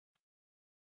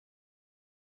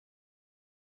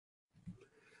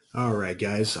All right,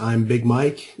 guys, I'm Big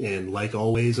Mike, and like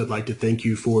always, I'd like to thank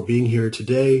you for being here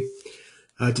today.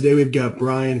 Today we've got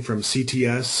Brian from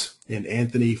CTS and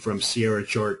Anthony from Sierra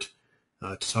Chart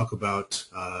to talk about,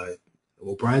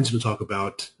 Brian's going to talk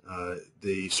about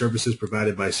the services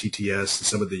provided by CTS and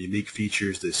some of the unique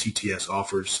features that CTS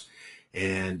offers.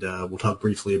 And we'll talk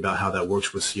briefly about how that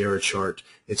works with Sierra Chart.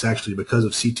 It's actually because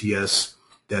of CTS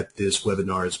that this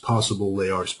webinar is possible. They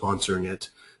are sponsoring it.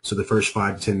 So the first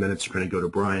 5 to 10 minutes are going to go to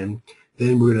Brian.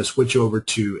 Then we're going to switch over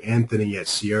to Anthony at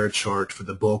Sierra Chart for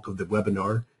the bulk of the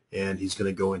webinar, and he's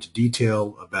going to go into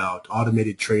detail about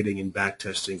automated trading and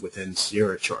backtesting within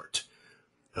Sierra Chart.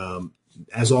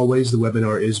 As always, the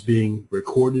webinar is being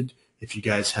recorded. If you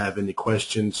guys have any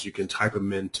questions, you can type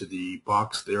them into the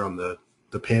box there on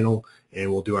the panel,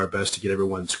 and we'll do our best to get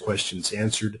everyone's questions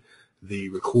answered. The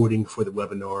recording for the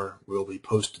webinar will be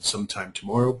posted sometime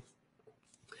tomorrow.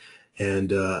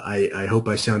 And I hope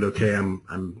I sound okay.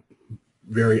 I'm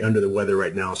very under the weather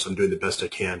right now, so I'm doing the best I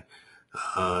can.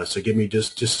 So give me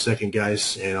just a second,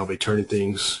 guys, and I'll be turning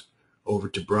things over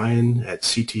to Brian at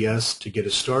CTS to get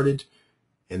us started,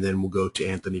 and then we'll go to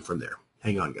Anthony from there.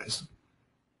 Hang on, guys.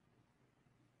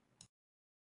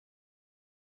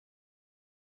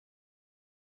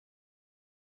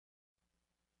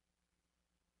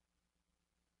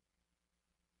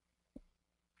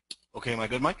 Okay, am I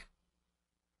good, Mike?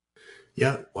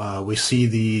 Yeah, we see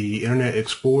the Internet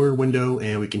Explorer window,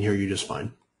 and we can hear you just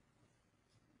fine.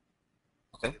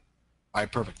 Okay. All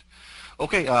right, perfect.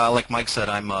 Okay, like Mike said,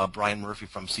 I'm Brian Murphy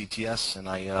from CTS, and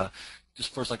I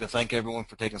just first like to thank everyone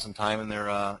for taking some time in their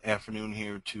afternoon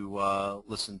here to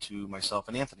listen to myself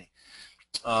and Anthony.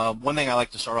 One thing I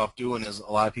like to start off doing is a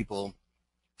lot of people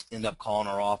end up calling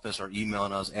our office or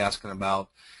emailing us asking about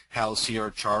how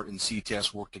Sierra Chart and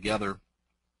CTS work together.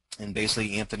 And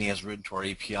basically, Anthony has written to our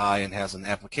API and has an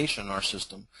application in our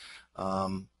system.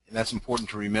 And that's important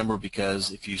to remember because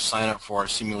if you sign up for our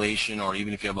simulation or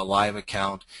even if you have a live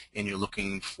account and you're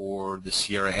looking for the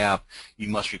Sierra app, you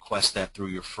must request that through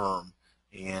your firm.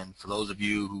 And for those of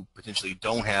you who potentially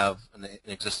don't have an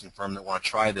existing firm that want to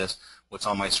try this, what's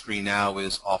on my screen now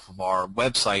is off of our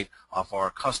website, off our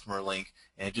customer link,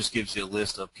 and it just gives you a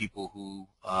list of people who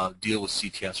deal with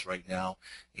CTS right now.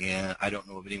 And I don't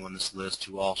know of anyone on this list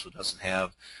who also doesn't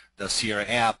have the Sierra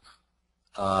app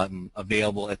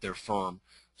available at their firm.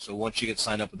 So once you get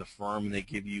signed up with the firm and they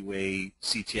give you a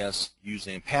CTS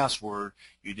username and password,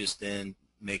 you just then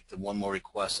make the one more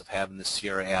request of having the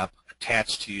Sierra app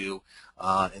attached to you,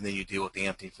 and then you deal with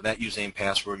Anthony for that username and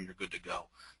password, and you're good to go.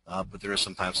 But there is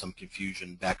sometimes some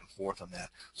confusion back and forth on that.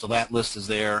 So that list is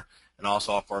there, and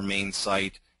also off our main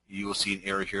site, you will see an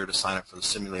area here to sign up for the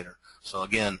simulator. So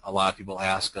again, a lot of people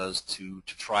ask us to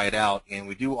try it out, and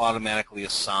we do automatically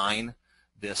assign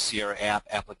the Sierra app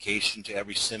application to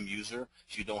every sim user,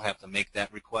 so you don't have to make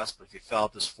that request. But if you fill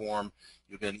out this form,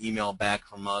 you'll get an email back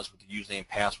from us with the username,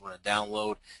 password, and a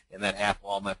download, and that app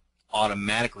will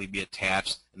automatically be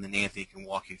attached, and then Anthony can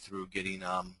walk you through getting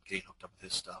hooked up with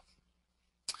his stuff.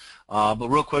 But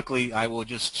real quickly, I will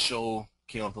just show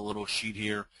the little sheet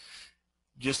here,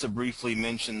 just to briefly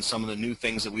mention some of the new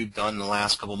things that we've done in the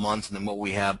last couple months and then what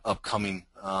we have upcoming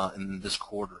in this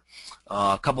quarter.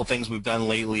 A couple things we've done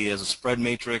lately is a spread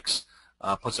matrix,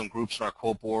 put some groups in our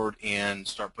quote board, and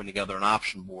start putting together an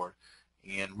option board.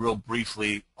 And real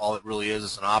briefly, all it really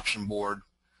is an option board.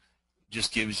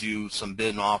 Just gives you some bid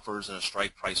and offers and a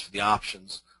strike price for the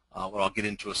options. What I'll get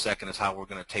into in a second is how we're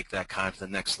going to take that kind of to the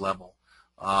next level.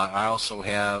 I also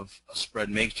have a spread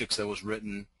matrix that was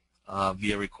written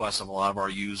via request of a lot of our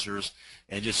users,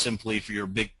 and just simply for your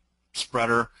big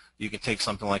spreader, you can take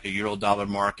something like a euro-dollar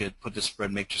market, put the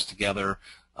spread matrix together.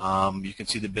 You can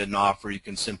see the bid and offer. You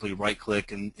can simply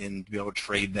right-click and be able to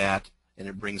trade that, and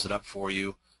it brings it up for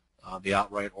you, the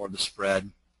outright or the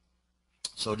spread.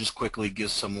 So just quickly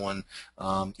gives someone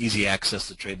easy access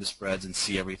to trade the spreads and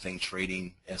see everything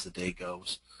trading as the day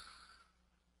goes.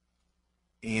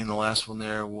 And the last one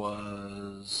there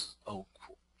was,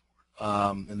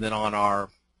 and then on our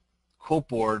quote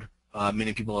board,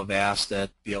 many people have asked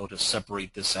that be able to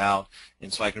separate this out,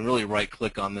 and so I can really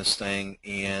right-click on this thing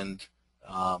and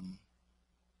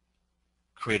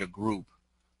create a group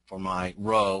for my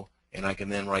row, and I can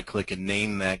then right-click and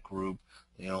name that group.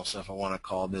 So if I want to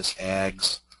call this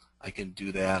Ags, I can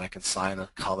do that. I can assign a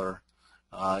color.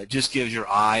 It just gives your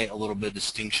eye a little bit of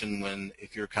distinction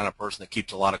if you're the kind of person that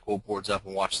keeps a lot of quote boards up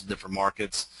and watches different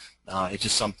markets. It's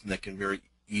just something that can very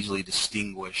easily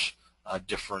distinguish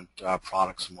different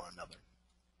products from one another.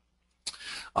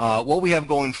 What we have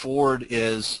going forward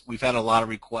is we've had a lot of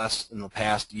requests in the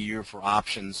past year for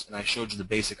options, and I showed you the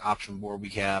basic option board we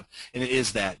have, and it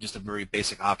is that, just a very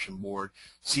basic option board.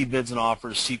 See bids and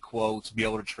offers, see quotes, be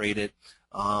able to trade it,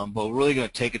 but we're really going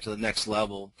to take it to the next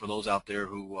level for those out there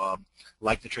who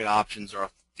like to trade options or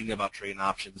are thinking about trading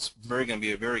options. It's going to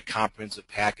be a very comprehensive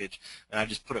package, and I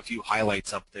just put a few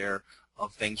highlights up there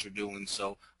of things we're doing.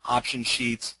 So option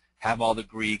sheets have all the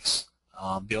Greeks.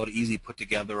 Be able to easily put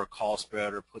together a call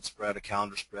spread or put spread, a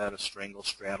calendar spread, a strangle,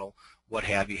 straddle, what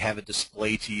have you. Have it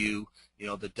display to you,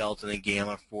 the delta and the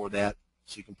gamma for that,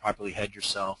 so you can properly hedge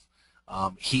yourself.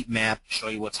 Heat map, show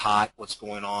you what's hot, what's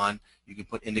going on. You can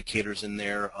put indicators in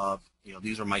there of,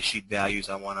 these are my sheet values.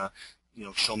 I want to,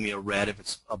 show me a red if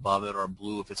it's above it or a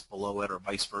blue if it's below it, or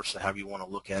vice versa, however you want to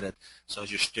look at it. So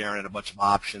as you're staring at a bunch of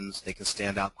options, they can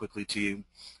stand out quickly to you.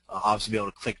 Obviously be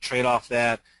able to click trade off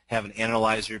that, have an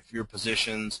analyzer for your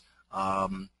positions.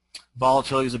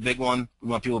 Volatility is a big one. We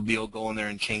want people to be able to go in there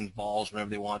and change vols whenever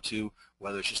they want to,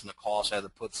 whether it's just on the call side, the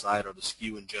put side, or the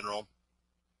skew in general.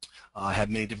 Have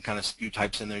many different kind of skew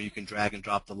types in there. You can drag and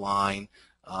drop the line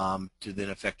to then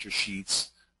affect your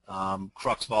sheets.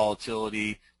 Crux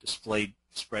volatility, display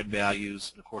spread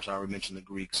values, and of course I already mentioned the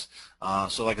Greeks.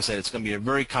 So like I said, it's going to be a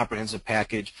very comprehensive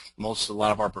package. A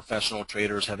lot of our professional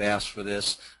traders have asked for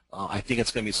this. I think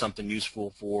it's going to be something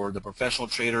useful for the professional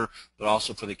trader, but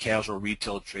also for the casual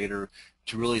retail trader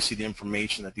to really see the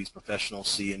information that these professionals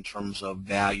see in terms of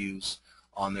values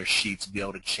on their sheets, be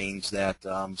able to change that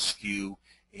skew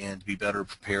and be better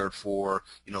prepared for,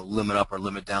 limit up or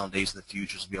limit down days in the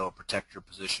futures, to be able to protect your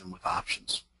position with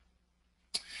options.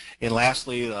 And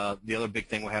lastly, the other big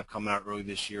thing we have coming out early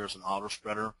this year is an auto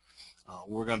spreader.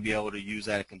 We're going to be able to use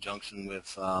that in conjunction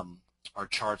with our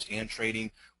charts and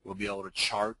trading. We'll be able to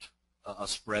chart a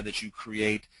spread that you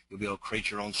create. You'll be able to create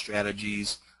your own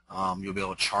strategies. You'll be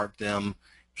able to chart them,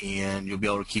 and you'll be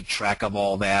able to keep track of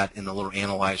all that in the little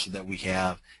analyzer that we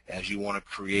have as you want to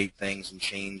create things and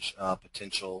change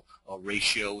potential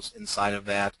ratios inside of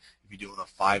that. If you're doing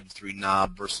a 5-to-3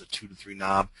 knob versus a 2-to-3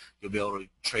 knob, you'll be able to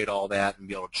trade all that and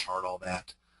be able to chart all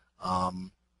that.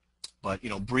 But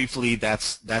briefly,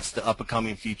 that's the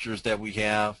up-and-coming features that we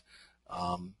have.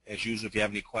 As usual, if you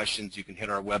have any questions, you can hit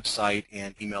our website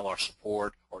and email our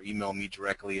support, or email me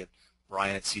directly at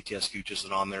Brian at CTS Futures,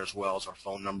 and on there as well as our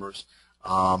phone numbers.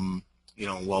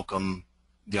 Welcome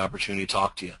the opportunity to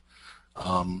talk to you.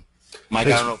 Mike,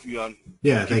 Thanks. I don't know if you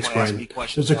yeah, thanks, Brian.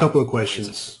 There's a couple of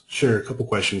questions. Sure, a couple of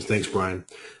questions. Thanks, Brian.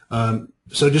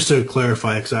 So just to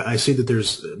clarify, because I see that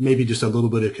there's maybe just a little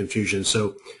bit of confusion.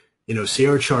 So,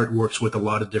 Sierra Chart works with a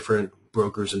lot of different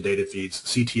brokers and data feeds.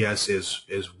 CTS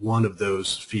is one of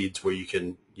those feeds where you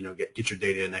can get your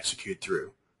data and execute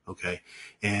through. Okay,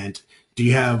 and do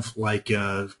you have like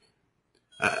I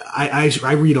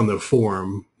read on the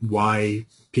forum why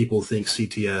people think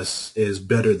CTS is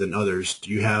better than others.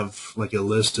 Do you have like a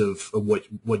list of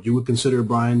what you would consider,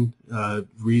 Brian,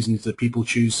 reasons that people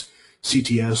choose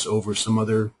CTS over some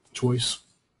other choice?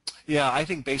 Yeah, I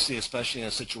think basically, especially in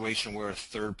a situation where a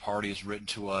third party has written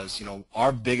to us,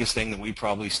 our biggest thing that we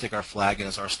probably stick our flag in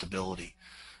is our stability.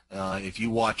 If you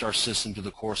watch our system through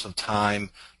the course of time,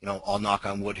 I'll knock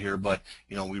on wood here, but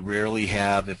we rarely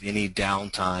have, if any,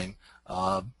 downtime.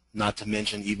 Not to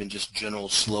mention even just general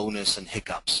slowness and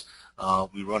hiccups.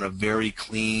 We run a very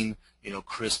clean,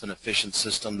 crisp and efficient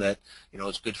system that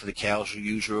is good for the casual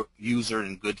user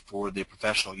and good for the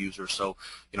professional user. So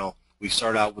we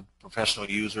start out with professional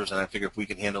users, and I figure if we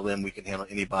can handle them, we can handle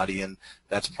anybody, and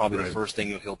that's probably the first thing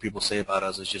you'll hear people say about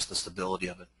us is just the stability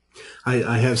of it.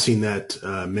 I have seen that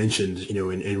mentioned.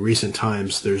 In recent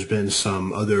times, there's been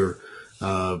some other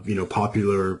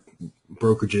popular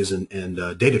brokerages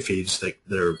and data feeds that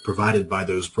are provided by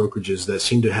those brokerages that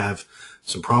seem to have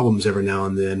some problems every now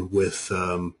and then with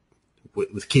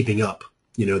keeping up.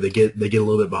 They get a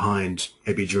little bit behind,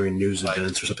 maybe during news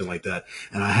events or something like that.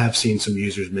 And I have seen some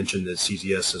users mention that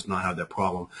CTS does not have that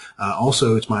problem.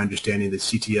 Also, it's my understanding that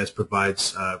CTS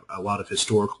provides a lot of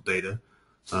historical data.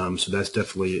 So that's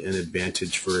definitely an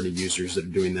advantage for any users that are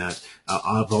doing that.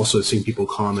 I've also seen people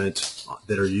comment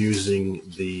that are using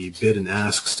the bid and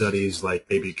ask studies, like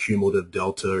maybe cumulative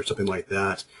delta or something like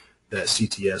that, that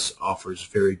CTS offers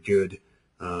very good,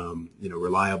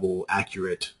 reliable,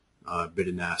 accurate bid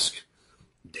and ask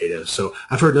data. So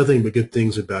I've heard nothing but good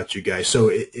things about you guys. So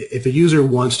if a user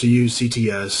wants to use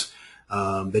CTS,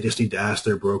 they just need to ask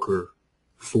their broker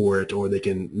for it, or they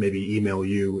can maybe email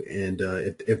you, and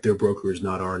if their broker is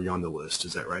not already on the list.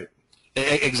 Is that right?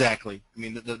 Exactly. I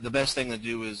mean, the best thing to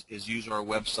do is use our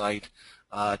website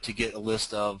to get a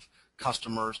list of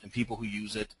customers and people who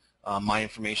use it. My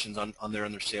information's on there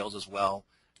in their sales as well.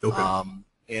 Okay.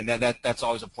 And that's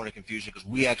always a point of confusion because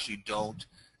we actually don't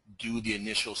do the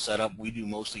initial setup. We do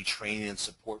mostly training and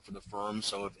support for the firm.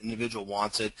 So if an individual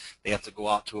wants it, they have to go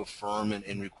out to a firm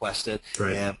and request it.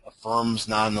 Right. And if a firm's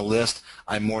not on the list,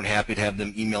 I'm more than happy to have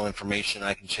them email information.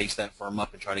 I can chase that firm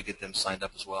up and try to get them signed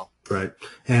up as well. Right.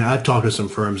 And I've talked to some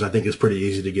firms. I think it's pretty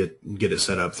easy to get it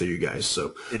set up through you guys.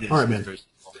 So, It is. all right, man.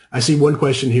 I see one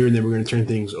question here, and then we're going to turn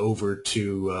things over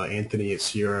to Anthony at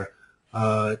Sierra.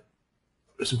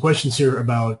 Some questions here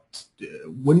about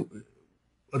when.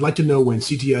 I'd like to know when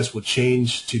CTS will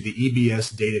change to the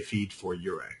EBS data feed for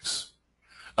Eurex.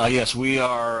 Yes, we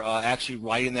are actually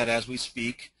writing that as we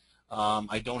speak.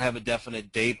 I don't have a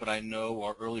definite date, but I know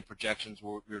our early projections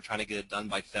we were trying to get it done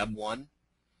by Feb 1.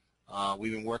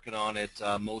 We've been working on it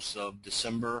most of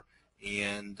December,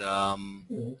 and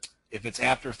if it's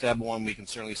after Feb 1, we can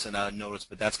certainly send out a notice,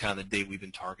 but that's kind of the date we've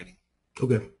been targeting.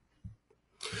 Okay.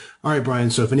 All right, Brian.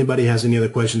 So if anybody has any other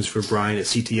questions for Brian at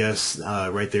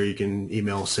CTS, right there you can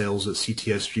email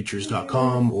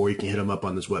sales@ctsfutures.com, or you can hit him up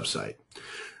on this website.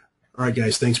 All right,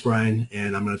 guys. Thanks, Brian.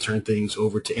 And I'm going to turn things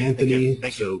over to Anthony.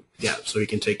 Thank you. So he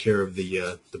can take care of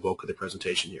the bulk of the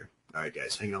presentation here. All right,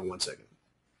 guys. Hang on one second.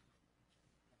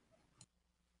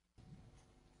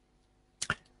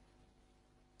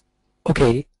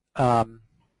 Okay.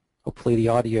 Hopefully the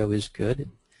audio is good.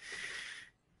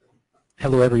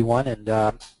 Hello, everyone, and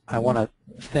I want to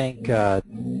thank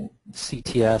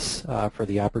CTS for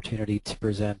the opportunity to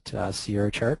present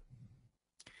Sierra chart.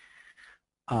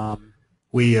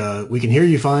 We can hear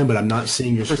you fine, but I'm not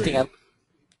seeing your screen.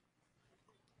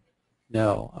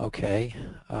 No, okay.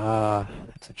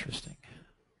 That's interesting.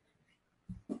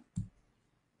 Let's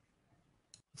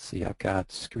see, I've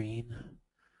got screen,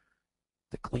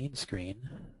 the clean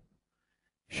screen.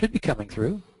 Should be coming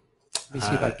through. Let me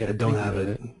see if I can get a preview of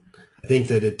it. I think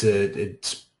that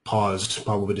it's paused.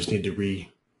 Probably just need to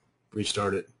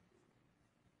restart it.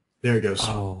 There it goes.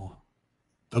 Oh.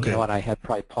 Okay. You know what? I had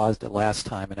probably paused it last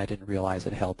time, and I didn't realize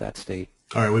it held that state.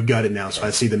 All right, we've got it now. So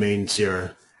I see the main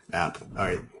Sierra app. All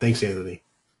right. Thanks, Anthony.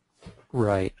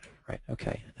 Right.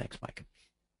 Okay. Thanks, Mike.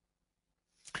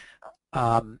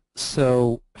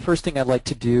 So first thing I'd like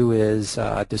to do is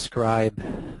describe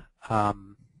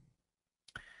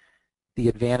the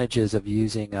advantages of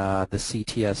using the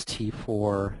CTS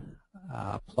T4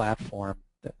 platform,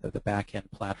 the back-end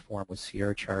platform with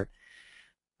Sierra chart.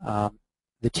 The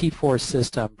T4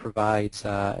 system provides,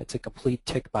 it's a complete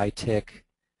tick-by-tick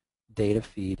data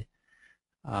feed,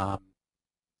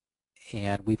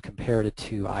 and we've compared it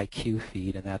to IQ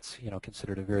feed, and that's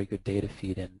considered a very good data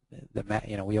feed, and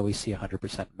we always see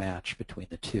 100% match between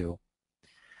the two.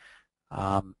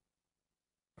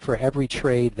 For every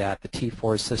trade that the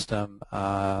T4 system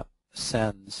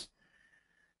sends,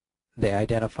 they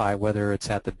identify whether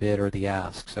it's at the bid or the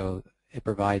ask. So it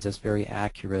provides us very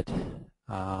accurate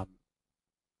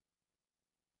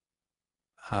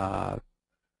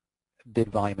bid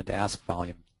volume and ask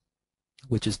volume,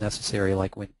 which is necessary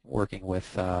like when working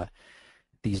with the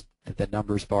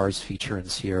numbers bars feature in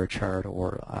Sierra chart,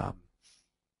 or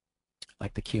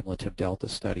like the cumulative delta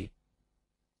study.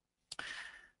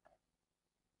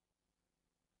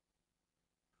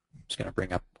 Just going to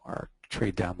bring up our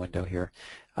trade down window here.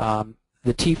 The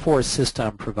T4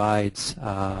 system provides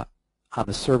on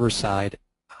the server side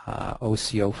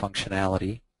OCO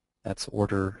functionality. That's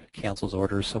order cancels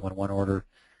orders, so when one order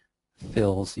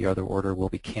fills, the other order will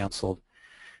be canceled.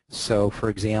 So for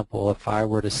example, if I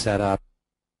were to set up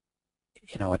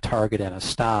a target and a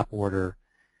stop order,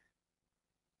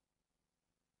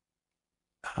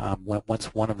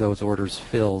 once one of those orders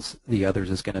fills, the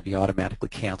others is going to be automatically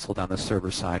canceled on the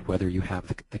server side, whether you have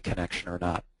the connection or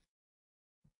not.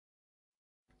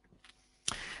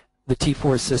 The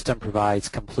T4 system provides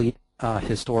complete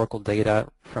historical data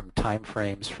from time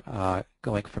frames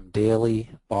going from daily,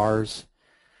 bars,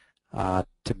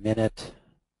 to minute,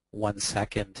 1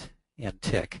 second, and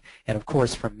tick. And of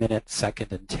course, from minute,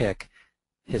 second, and tick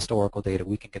historical data,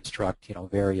 we can construct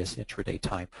various intraday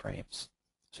time frames.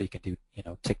 So you can do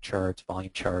tick charts,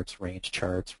 volume charts, range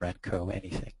charts, Renko,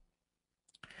 anything.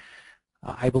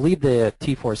 I believe the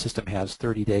T4 system has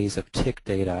 30 days of tick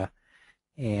data,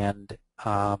 and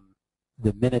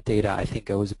the minute data I think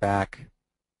goes back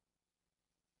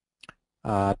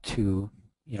to,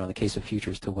 in the case of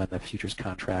futures, to when the futures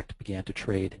contract began to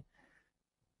trade.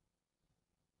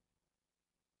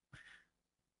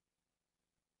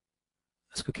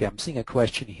 Okay, I'm seeing a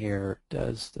question here.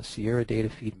 Does the Sierra data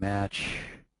feed match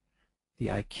the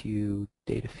IQ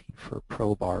data feed for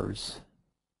pro bars?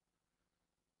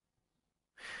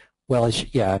 Well,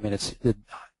 yeah, I mean, it's the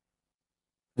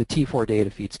the T4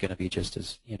 data feed is going to be just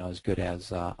as as good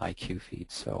as IQ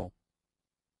feed, so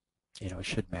it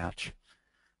should match.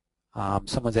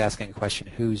 Someone's asking a question: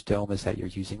 whose DOM is that you're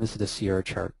using? This is the Sierra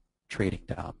Chart trading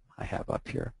DOM I have up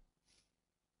here.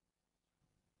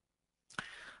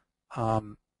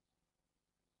 The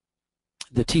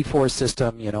T4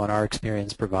 system, in our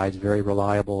experience, provides very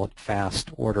reliable and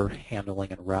fast order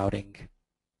handling and routing.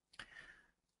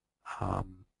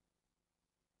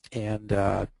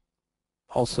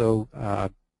 Also,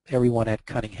 everyone at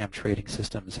Cunningham Trading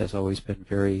Systems has always been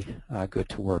very good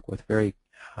to work with. Very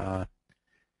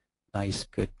nice,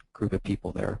 good group of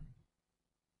people there.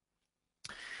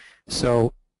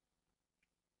 So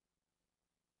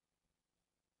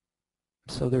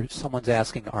there's someone's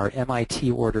asking, are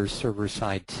MIT orders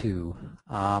server-side too?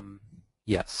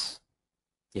 Yes.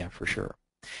 Yeah, for sure.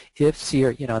 If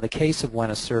Sierra, in the case of when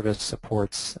a service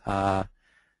supports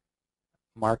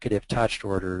market if touched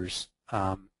orders,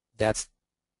 that's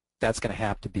going to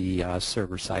have to be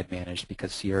server-side managed,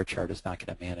 because Sierra Chart is not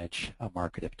going to manage a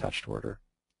market if touched order.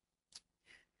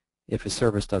 If a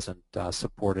service doesn't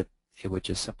support it, it would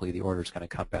just simply, the order is going to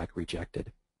come back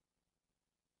rejected.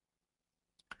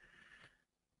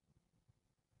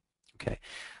 Okay.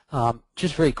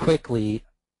 Just very quickly,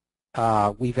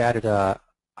 we've added a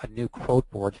new quote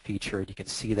board feature, and you can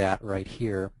see that right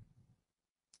here.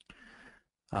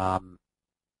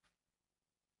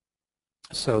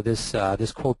 So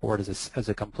this quote board is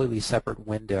a completely separate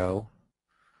window.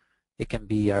 It can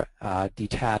be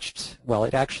detached. Well,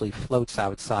 it actually floats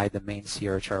outside the main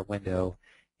Sierra Chart window,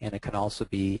 and it can also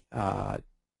be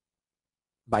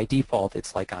by default,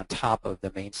 it's like on top of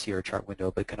the main Sierra Chart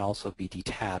window, but it can also be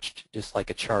detached, just like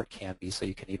a chart can be, so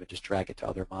you can even just drag it to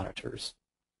other monitors.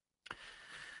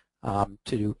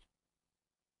 To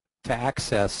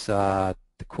access the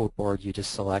quote board, you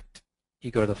just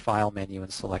you go to the File menu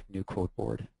and select New Quote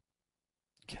Board.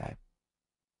 Okay.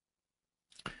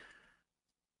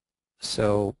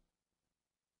 So,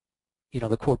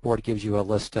 the quote board gives you a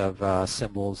list of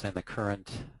symbols and the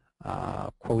current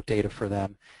quote data for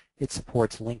them. It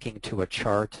supports linking to a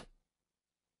chart.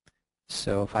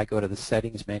 So if I go to the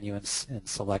Settings menu and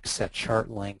select Set Chart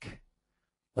Link,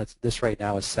 this right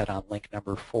now is set on link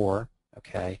number 4.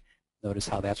 Okay, notice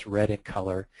how that's red in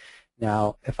color.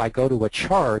 Now, if I go to a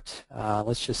chart,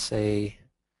 let's just say,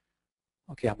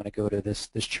 okay, I'm going to go to this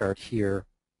chart here.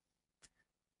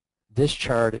 This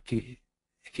chart, if you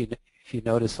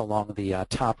notice along the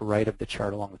top right of the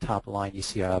chart, along the top line, you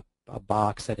see a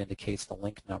box that indicates the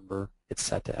link number. It's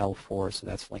set to L4, so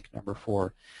that's link number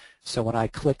 4. So when I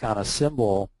click on a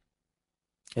symbol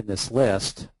in this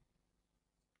list,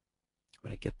 I'm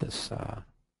going to get this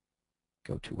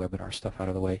GoToWebinar stuff out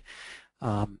of the way.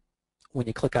 When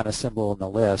you click on a symbol in the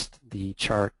list, the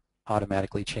chart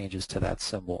automatically changes to that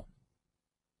symbol.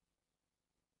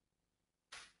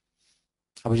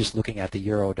 I was just looking at the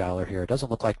euro dollar here. It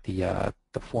doesn't look like the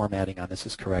formatting on this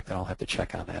is correct, and I'll have to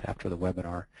check on that after the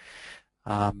webinar.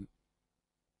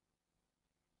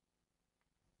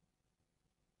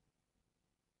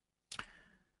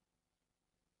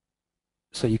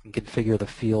 So you can configure the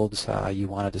fields you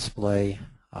want to display.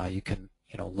 You can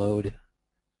load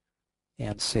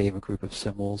and save a group of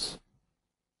symbols.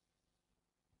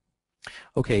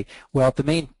 Okay, well, the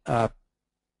main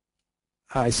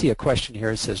I see a question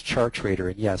here. It says Chart Trader,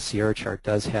 and yes, Sierra Chart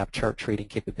does have chart trading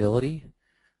capability.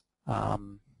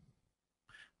 I'm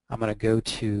going to go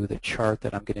to the chart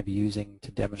that I'm going to be using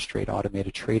to demonstrate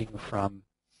automated trading from.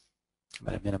 I'm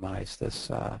going to minimize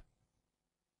this.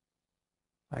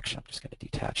 Actually, I'm just going to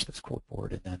detach this quote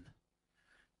board and then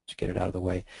just get it out of the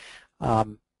way.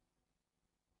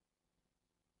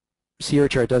 Sierra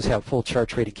Chart does have full chart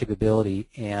trading capability,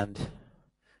 and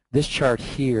this chart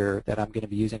here that I'm going to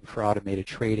be using for automated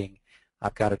trading,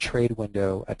 I've got a trade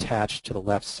window attached to the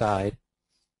left side,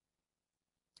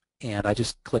 and I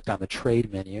just clicked on the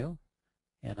trade menu,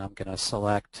 and I'm going to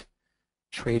select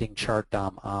Trading Chart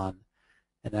DOM On,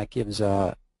 and that gives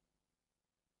an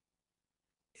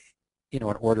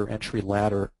order entry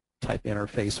ladder type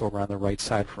interface over on the right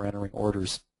side for entering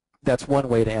orders. That's one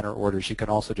way to enter orders. You can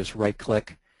also just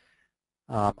right-click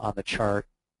on the chart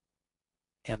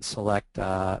and select,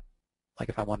 like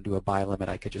if I want to do a buy limit,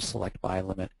 I could just select buy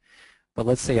limit. But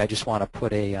let's say I just want to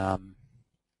put a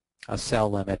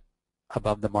sell limit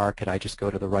above the market. I just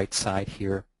go to the right side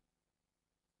here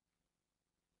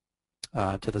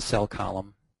to the sell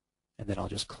column, and then I'll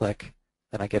just click.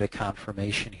 Then I get a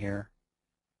confirmation here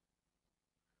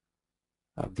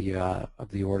of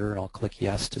the order. I'll click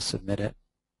yes to submit it.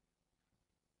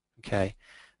 Okay,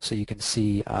 so you can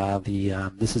see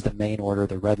this is the main order,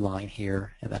 the red line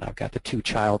here, and then I've got the two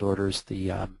child orders,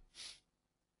 the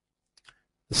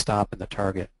the stop and the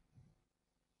target.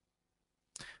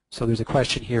 So there's a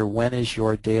question here, when is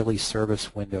your daily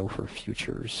service window for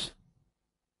futures?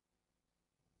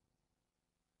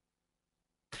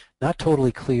 Not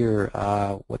totally clear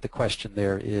what the question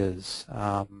there is.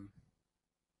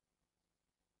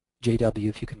 JW,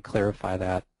 if you can clarify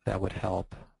that, that would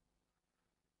help.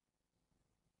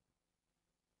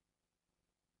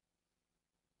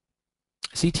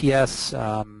 CTS,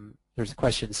 there's a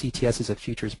question, CTS is a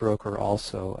futures broker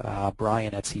also.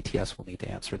 Brian at CTS will need to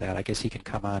answer that. I guess he can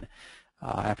come on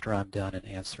after I'm done and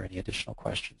answer any additional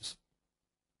questions.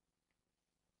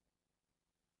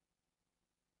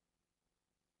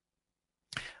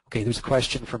 Okay, there's a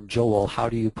question from Joel. How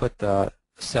do you put the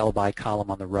sell by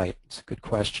column on the right? It's a good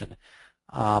question.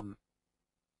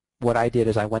 What I did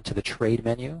is I went to the trade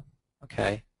menu,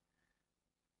 okay,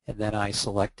 and then I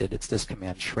selected, it's this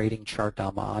command, trading chart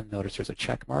on. Notice there's a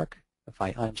check mark. If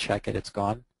I uncheck it, it's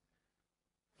gone.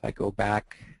 If I go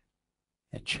back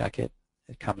and check it,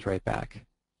 it comes right back.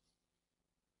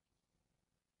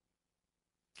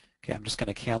 Okay, I'm just going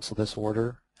to cancel this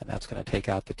order, and that's going to take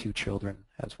out the 2 children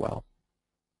as well.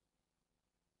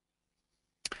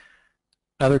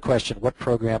 Another question, what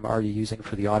program are you using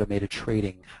for the automated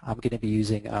trading? I'm going to be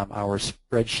using our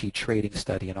spreadsheet trading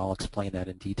study, and I'll explain that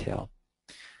in detail.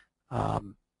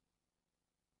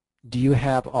 Do you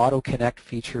have auto connect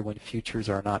feature when futures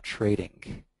are not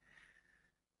trading?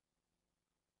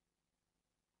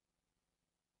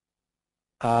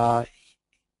 Well,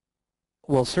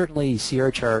 certainly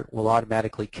Sierra Chart will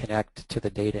automatically connect to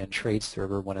the data and trade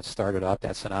server when it's started up.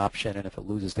 That's an option, and if it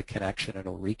loses the connection,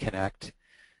 it'll reconnect.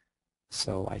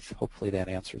 So hopefully that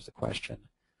answers the question.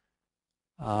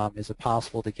 Is it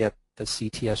possible to get the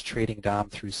CTS trading DOM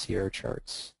through Sierra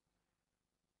Charts?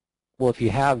 Well, if you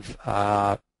have,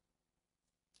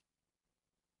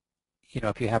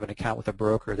 if you have an account with a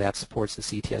broker that supports the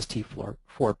CTS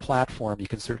T4 platform, you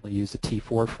can certainly use the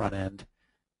T4 front end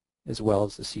as well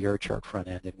as the Sierra Chart front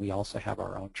end, and we also have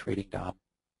our own trading DOM.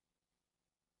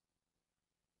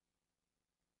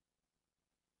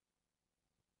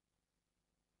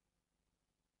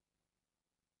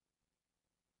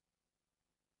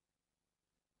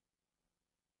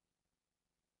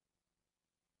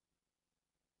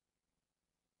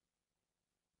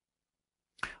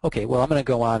 Okay, well, I'm going to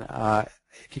go on.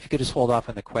 If you could just hold off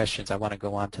on the questions, I want to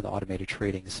go on to the automated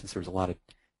trading since there's a lot of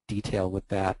detail with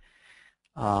that.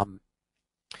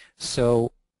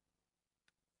 So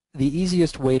the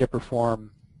easiest way to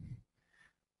perform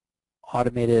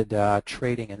automated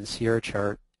trading in the Sierra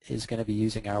Chart is going to be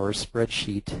using our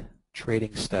spreadsheet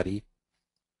trading study.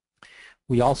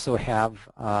 We also have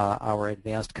our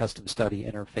Advanced Custom Study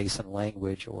Interface and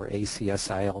Language, or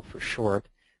ACSIL for short,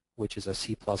 which is a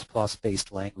C++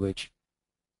 based language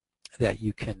that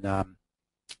you can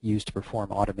use to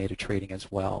perform automated trading as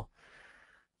well.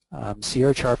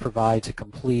 Sierra Chart provides a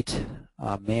complete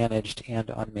managed and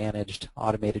unmanaged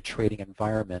automated trading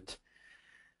environment.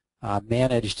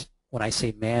 Managed, when I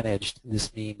say managed,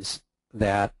 this means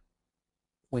that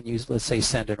when you, let's say,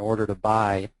 send an order to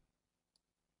buy,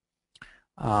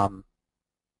 and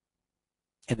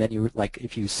then you, like,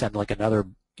 if you send like another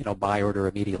buy order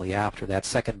immediately after, that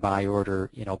second buy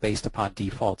order, based upon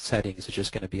default settings, is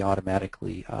just going to be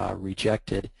automatically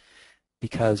rejected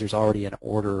because there's already an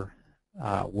order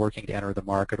working to enter the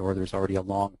market, or there's already a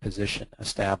long position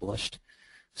established.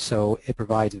 So it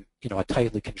provides a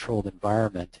tightly controlled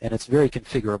environment, and it's very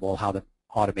configurable how the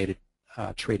automated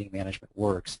trading management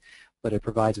works, but it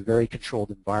provides a very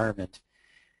controlled environment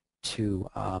to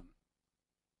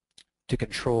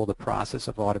control the process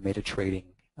of automated trading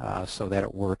so that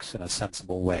it works in a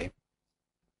sensible way.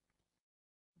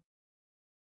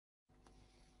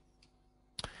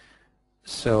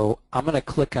 So I'm going to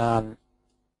click on,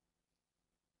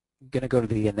 I'm going to go to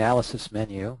the Analysis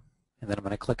menu, and then I'm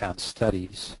going to click on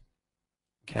Studies.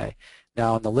 Okay.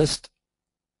 Now on the list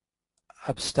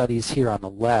of studies here on the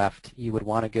left, you would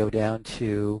want to go down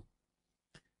to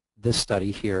this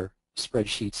study here,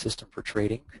 Spreadsheet System for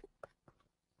Trading.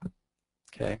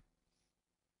 Okay.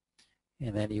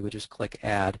 And then you would just click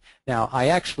Add. Now, I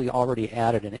actually already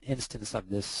added an instance of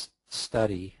this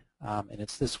study, and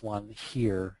it's this one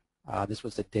here. This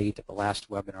was the date of the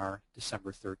last webinar,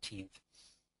 December 13th.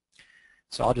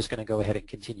 So I'm just going to go ahead and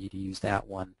continue to use that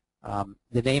one.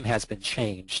 The name has been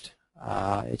changed.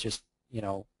 It just,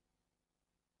 the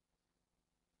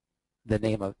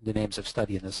names of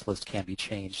study in this list can be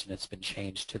changed, and it's been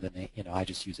changed to the name. I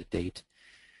just use a date.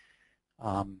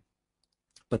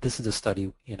 But this is a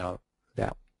study,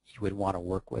 that you would want to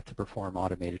work with to perform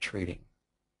automated trading.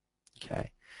 Okay.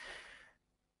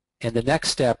 And the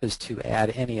next step is to add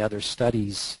any other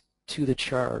studies to the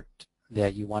chart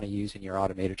that you want to use in your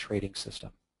automated trading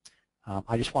system.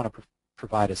 I just want to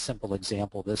provide a simple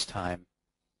example this time,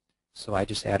 so I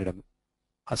just added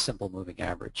a simple moving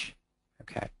average.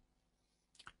 Okay.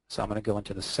 So I'm going to go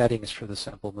into the settings for the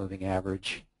simple moving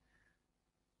average,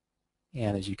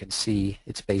 and as you can see,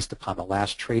 it's based upon the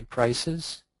last trade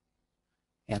prices,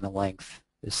 and the length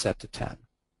is set to 10.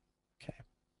 Okay.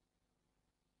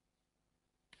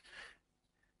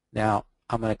 Now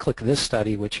I'm going to click this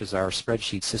study, which is our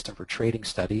spreadsheet system for trading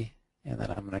study, and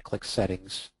then I'm going to click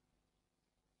settings.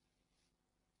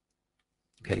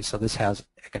 Okay, so this has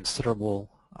a considerable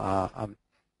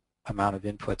amount of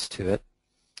inputs to it.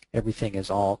 Everything is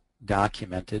all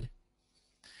documented,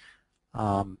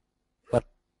 but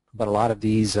a lot of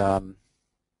these inputs,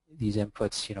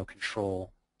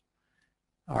 control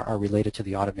are related to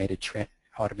the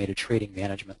automated trading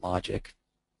management logic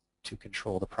to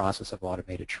control the process of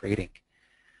automated trading.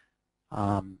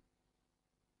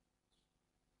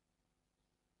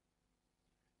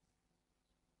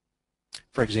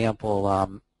 For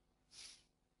example,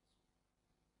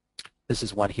 this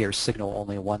is one here, signal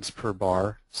only once per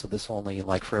bar. So this only,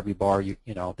 like for every bar,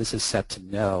 this is set to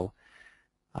no.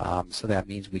 So that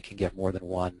means we can get more than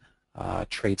one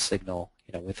trade signal,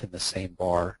 within the same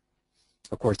bar.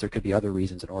 Of course, there could be other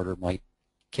reasons an order might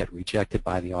get rejected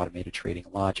by the automated trading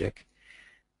logic,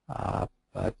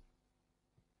 but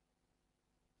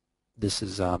this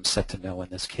is set to no in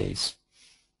this case.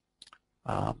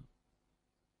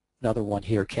 Another one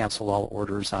here, cancel all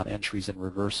orders on entries and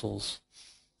reversals.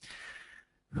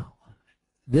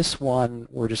 This one,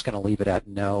 we're just going to leave it at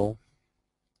no.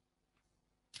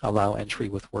 Allow entry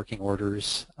with working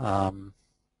orders.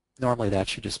 Normally that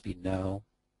should just be no.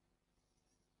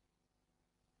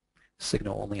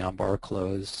 Signal only on bar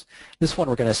close. This one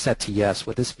we're going to set to yes.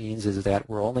 What this means is that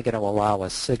we're only going to allow a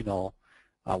signal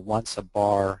once a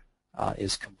bar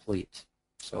is complete.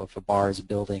 So if a bar is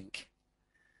building,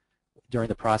 during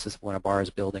the process of when a bar is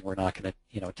building, we're not going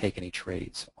to take any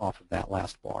trades off of that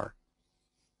last bar.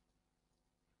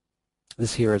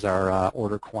 This here is our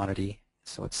order quantity,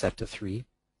 so it's set to 3.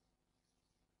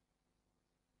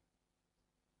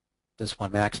 This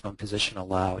one, maximum position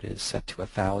allowed, is set to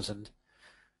 1,000.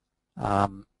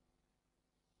 That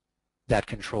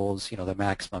controls, the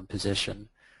maximum position.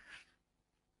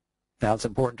 Now it's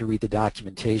important to read the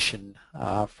documentation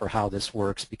for how this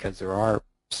works, because there are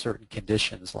certain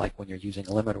conditions, like when you're using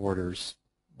limit orders,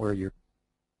 where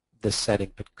this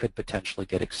setting could potentially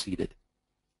get exceeded.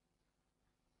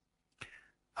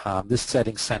 This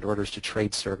setting, send orders to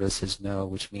trade service, is no,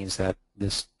 which means that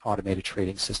this automated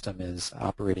trading system is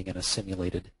operating in a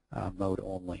simulated mode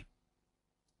only.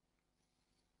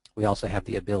 We also have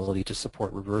the ability to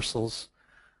support reversals.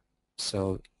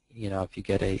 So,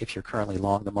 if you're currently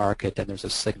long the market and there's a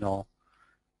signal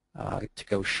to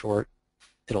go short,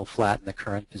 it'll flatten the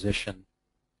current position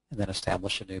and then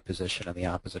establish a new position in the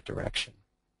opposite direction.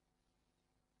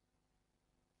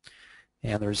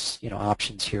 And there's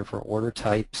options here for order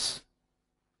types.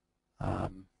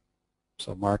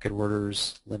 So market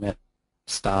orders, limit,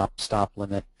 stop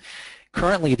limit.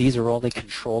 Currently these are only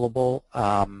controllable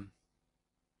from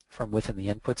within the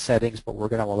input settings, but we're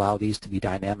going to allow these to be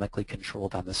dynamically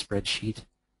controlled on the spreadsheet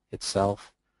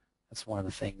itself. That's one of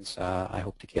the things I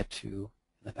hope to get to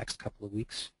in the next couple of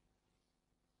weeks.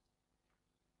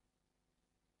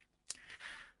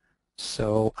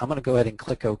 So I'm going to go ahead and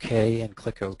click OK and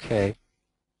click OK.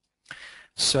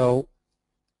 So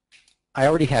I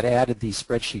already had added the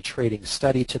spreadsheet trading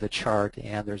study to the chart,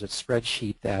 and there's a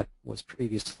spreadsheet that was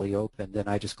previously opened, and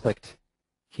I just clicked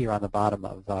here on the bottom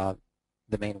of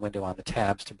the main window on the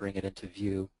tabs to bring it into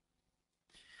view.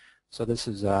 So this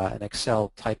is an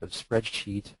Excel type of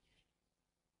spreadsheet.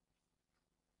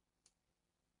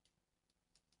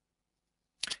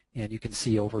 And you can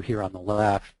see over here on the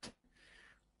left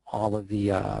all of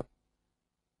the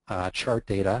chart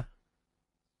data.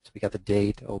 So we got the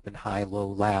date, open, high, low,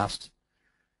 last.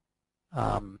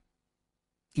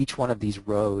 Each one of these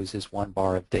rows is one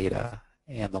bar of data,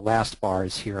 and the last bar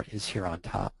is here on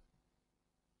top.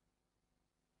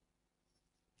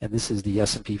 And this is the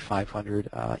S&P 500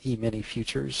 E-mini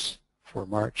futures for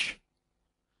March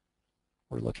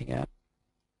we're looking at.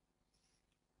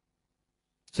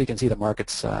 So you can see the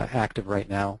market's active right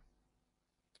now.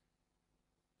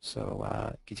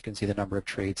 So you can see the number of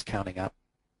trades counting up.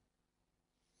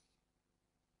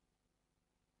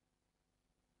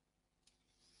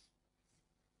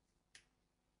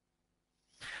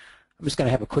 I'm just going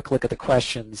to have a quick look at the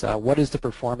questions. What is the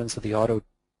performance of the auto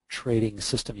trading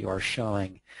system you are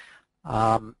showing?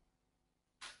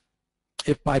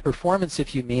 If by performance,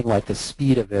 if you mean like the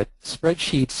speed of it,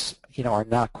 spreadsheets, are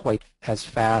not quite as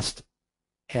fast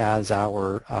as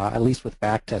our, at least with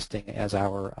backtesting, as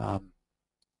our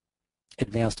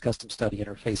advanced custom study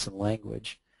interface and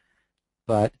language.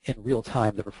 But in real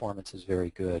time, the performance is very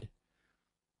good.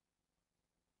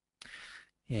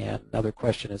 And another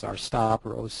question is, are stop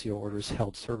or OCO orders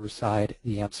held server-side?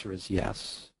 The answer is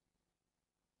yes.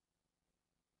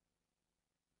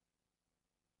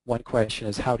 One question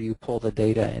is, how do you pull the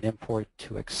data and import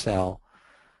to Excel?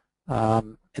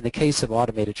 In the case of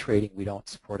automated trading, we don't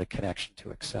support a connection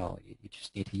to Excel. You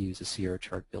just need to use a Sierra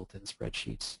chart built-in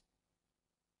spreadsheets.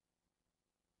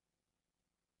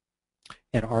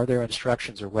 And are there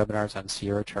instructions or webinars on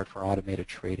Sierra chart for automated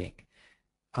trading?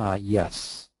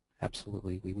 Yes,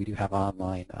 absolutely. We do have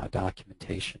online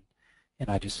documentation, and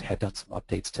I just had done some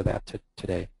updates to that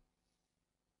today.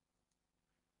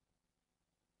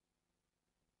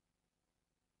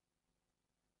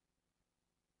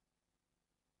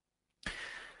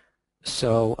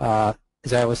 So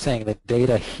as I was saying, the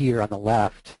data here on the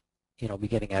left,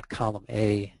 beginning at column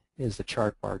A, is the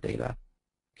chart bar data.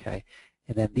 Okay,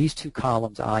 and then these two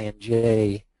columns, I and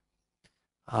J,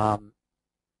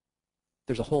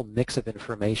 there's a whole mix of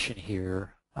information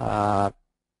here. Like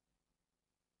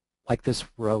this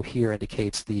row here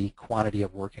indicates the quantity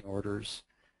of working orders.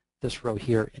 This row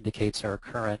here indicates our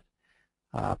current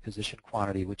position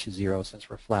quantity, which is 0 since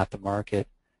we're flat to market.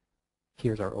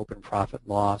 Here's our open profit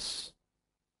loss.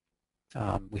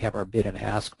 We have our bid and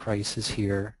ask prices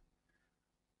here.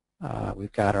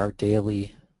 We've got our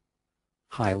daily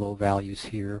high-low values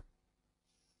here.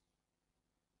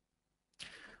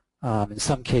 In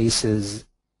some cases,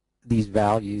 these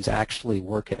values actually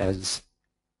work as,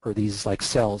 or these like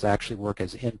cells actually work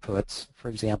as inputs. For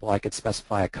example, I could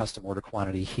specify a custom order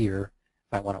quantity here.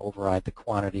 If I want to override the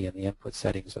quantity and the input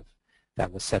settings of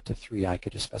that was set to 3, I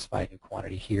could just specify a new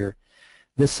quantity here.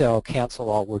 This cell, cancel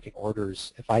all working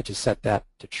orders. If I just set that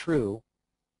to true,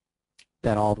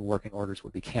 then all the working orders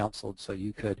would be canceled. So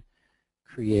you could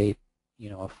create,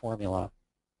 a formula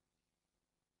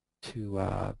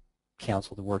to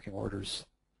cancel the working orders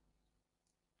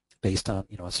based on,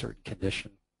 a certain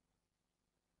condition.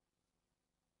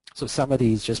 So some of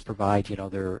these just provide,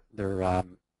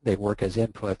 they work as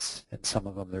inputs, and some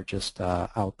of them they're just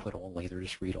output only. They're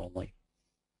just read only.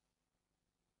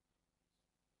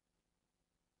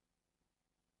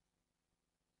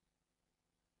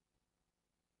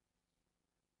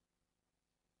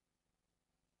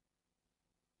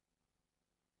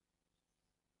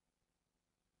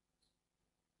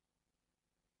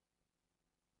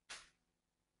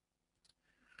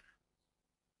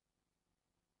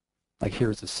 Like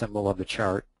here's the symbol of the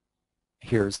chart.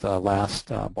 Here's the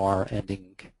last bar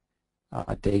ending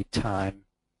date time.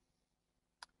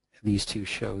 These two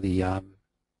show the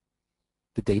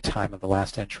date time of the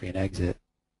last entry and exit.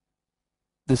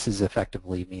 This is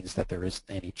effectively means that there isn't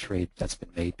any trade that's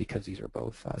been made because these are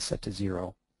both set to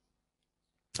 0.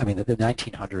 I mean, the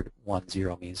 1900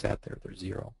 10 means that they're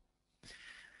 0.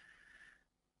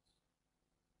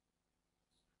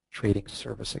 Trading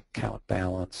service account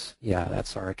balance. Yeah,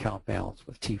 that's our account balance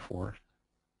with T4.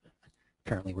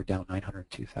 Apparently we're down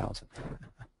 902,000.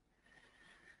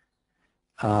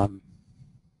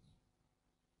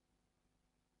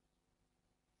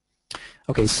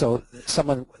 Okay, so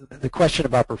the question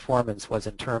about performance was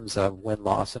in terms of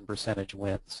win-loss and percentage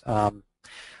wins.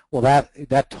 Well,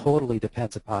 that totally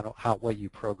depends upon what you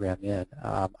program in.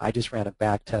 I just ran a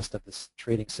back test of this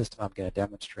trading system I'm going to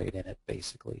demonstrate, and it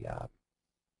basically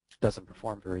doesn't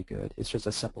perform very good. It's just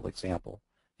a simple example.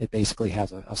 It basically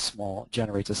has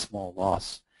generates a small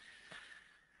loss.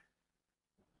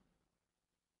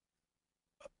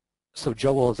 So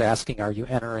Joel is asking, are you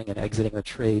entering and exiting the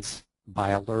trades by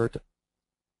alert?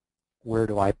 Where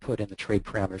do I put in the trade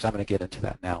parameters? I'm going to get into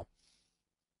that now.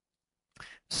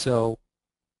 So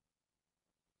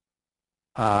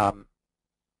I'm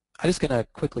just going to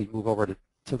quickly move over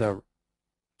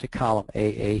to column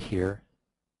AA here.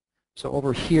 So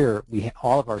over here,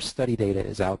 all of our study data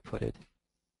is outputted.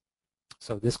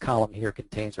 So this column here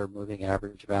contains our moving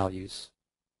average values.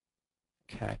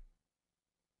 Okay.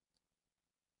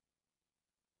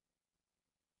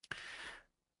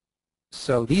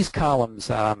 So these columns,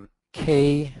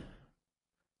 K,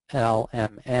 L,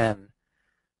 M, N,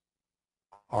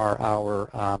 are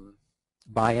our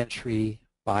buy entry,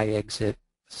 buy exit,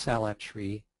 sell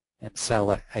entry, and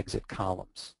sell exit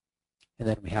columns. And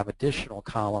then we have additional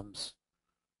columns,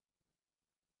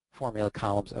 formula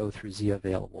columns O through Z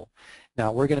available.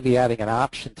 Now we're going to be adding an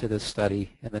option to this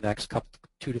study in the next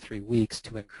 2 to 3 weeks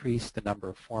to increase the number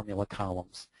of formula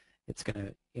columns. It's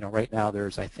going to, right now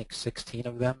there's I think 16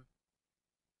 of them.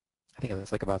 I think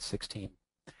it's like about 16.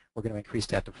 we're going to increase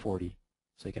that to 40.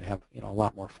 So you can have a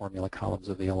lot more formula columns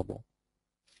available.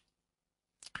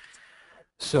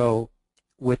 So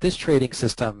with this trading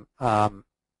system, I'm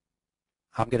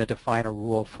going to define a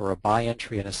rule for a buy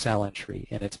entry and a sell entry,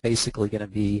 and it's basically going to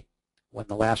be when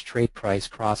the last trade price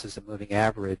crosses the moving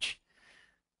average,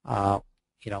 we're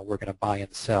going to buy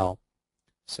and sell.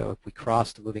 So if we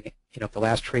cross the moving, if the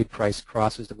last trade price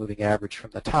crosses the moving average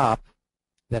from the top,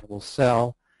 then we'll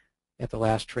sell. If the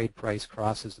last trade price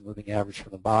crosses the moving average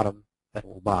from the bottom, then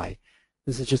we'll buy.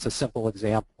 This is just a simple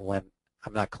example, and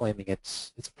I'm not claiming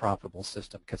it's a profitable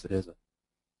system because it isn't.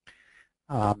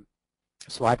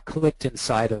 So I've clicked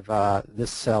inside of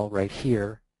this cell right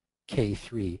here,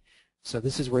 K3. So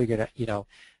this is where you're going to,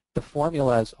 the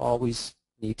formulas always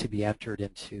need to be entered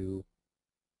into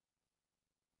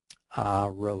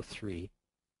row 3.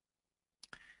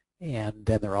 And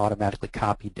then they're automatically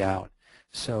copied down.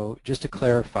 So just to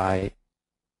clarify,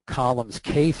 columns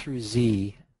K through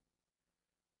Z,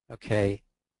 okay,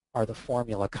 are the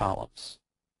formula columns.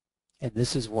 And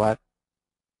this is what,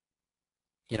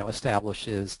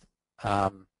 establishes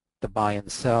the buy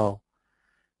and sell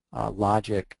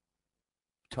logic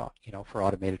for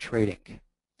automated trading.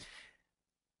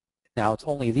 Now it's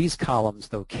only these columns,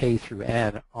 though, K through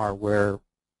N, are where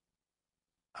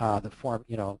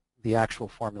the actual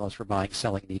formulas for buying,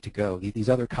 selling need to go. These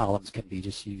other columns can be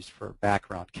just used for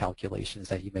background calculations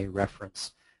that you may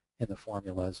reference in the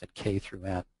formulas in K through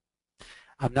N.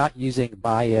 I'm not using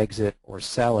buy exit or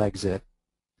sell exit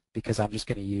because I'm just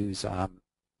going to use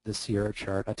the Sierra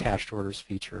chart attached orders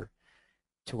feature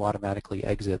to automatically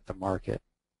exit the market.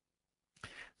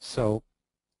 So,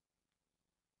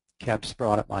 okay, I've just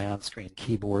brought up my on-screen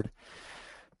keyboard.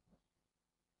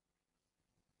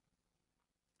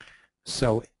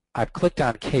 So I've clicked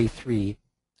on K3.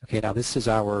 Okay, now this is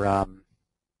our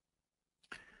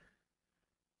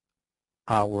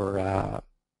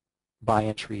buy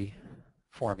entry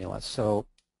formula. So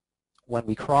when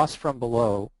we cross from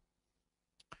below,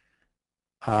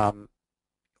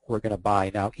 we're going to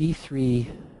buy. Now E3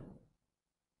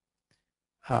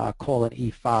 colon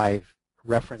E5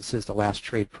 references the last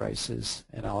trade prices,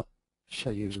 and I'll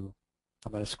show you.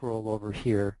 I'm going to scroll over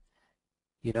here.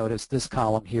 You notice this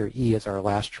column here, E, is our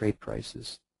last trade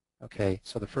prices. Okay,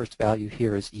 so the first value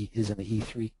here is in the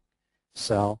E3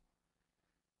 cell,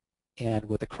 and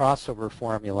with the crossover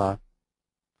formula,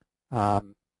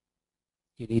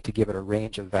 you need to give it a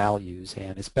range of values,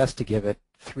 and it's best to give it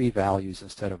 3 values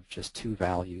instead of just 2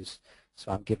 values.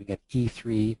 So I'm giving it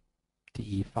E3 to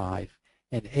E5,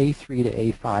 and A3 to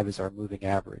A5 is our moving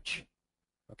average.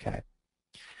 Okay.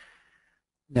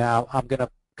 Now I'm going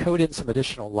to code in some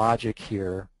additional logic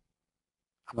here.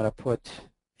 I'm going to put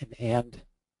an AND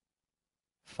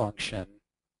function,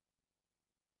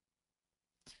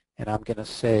 and I'm going to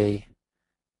say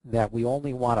that we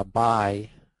only want to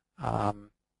buy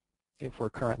if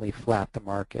we're currently flat to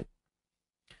market.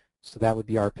 So that would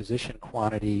be our position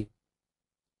quantity,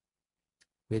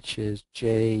 which is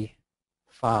J5,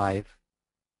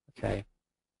 okay,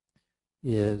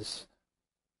 is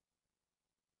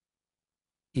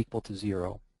equal to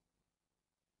 0.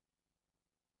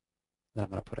 Then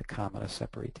I'm going to put a comma to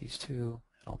separate these two.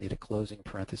 I'll need a closing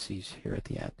parentheses here at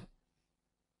the end.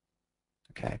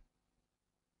 Okay.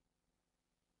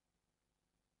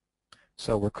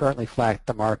 So we're currently flat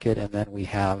to market, and then we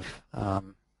have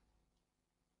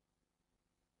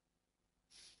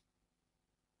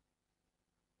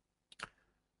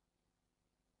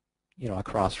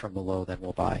across from below, then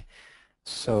we'll buy.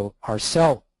 So our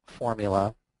sell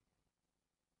formula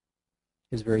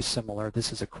is very similar.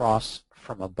 This is across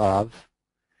from above.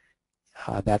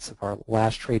 That's our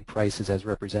last trade prices as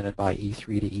represented by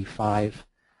E3 to E5.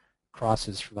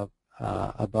 Crosses from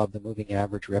above the moving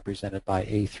average represented by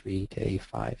A3 to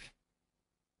A5.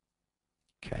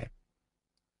 Okay.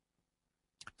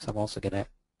 So I'm also going to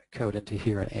code into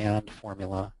here an AND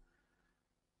formula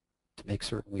to make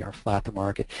certain we are flat to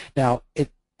market. Now,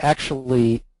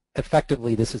 effectively,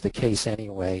 this is the case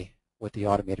anyway with the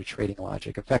automated trading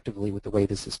logic. Effectively, with the way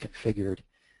this is configured,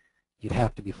 you'd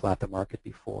have to be flat to market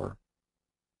before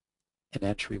an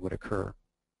entry would occur.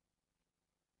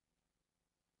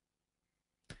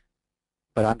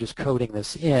 But I'm just coding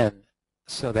this in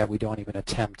so that we don't even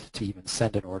attempt to even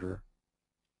send an order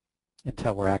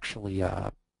until we're actually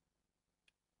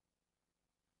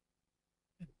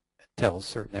until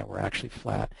certain that we're actually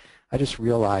flat. I just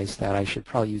realized that I should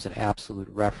probably use an absolute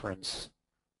reference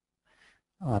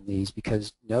on these,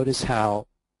 because notice how,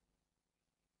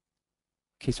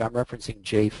 okay, so I'm referencing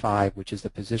J5, which is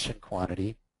the position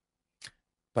quantity,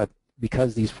 but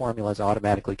because these formulas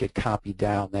automatically get copied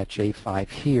down, that J5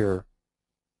 here,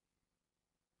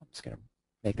 just going to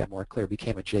make that more clear,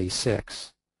 became a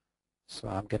J6. So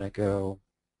I'm going to go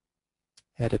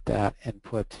edit that and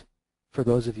put, for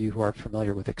those of you who are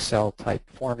familiar with Excel type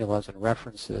formulas and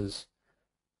references,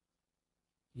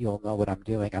 you'll know what I'm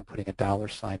doing. I'm putting a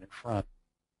 $ in front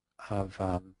of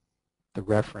the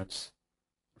reference,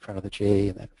 in front of the J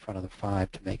and then in front of the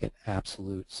 5 to make it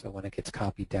absolute. So when it gets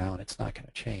copied down, it's not going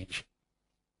to change.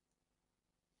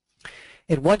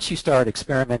 And once you start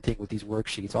experimenting with these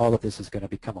worksheets, all of this is going to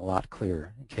become a lot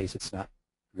clearer, in case it's not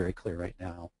very clear right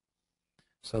now.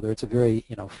 So it's a very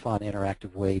fun,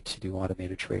 interactive way to do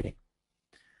automated trading.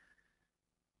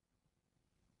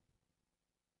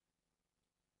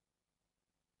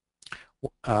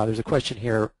 There's a question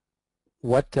here.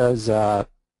 What does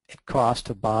it cost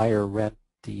to buy or rent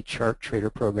the Chart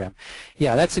Trader program?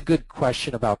 Yeah, that's a good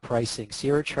question about pricing.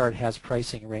 Sierra Chart has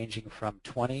pricing ranging from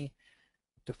 $20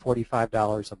 to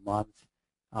 $45 a month.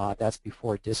 That's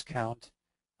before discount.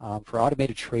 For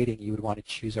automated trading, you would want to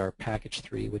choose our package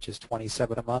 3, which is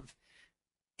 $27 a month.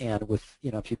 And with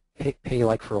if you pay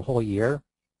like for a whole year,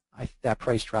 that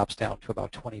price drops down to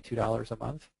about $22 a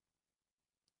month.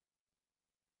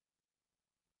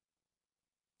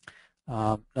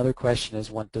 Another question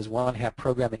is, does one have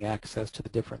programming access to the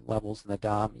different levels in the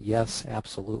DOM? Yes,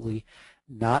 absolutely.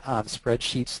 Not on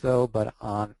spreadsheets though, but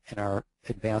in our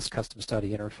Advanced Custom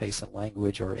Study Interface and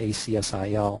Language, or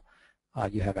ACSIL,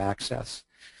 you have access.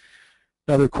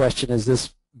 Another question, is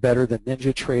this better than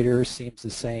NinjaTrader? Seems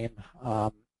the same.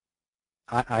 I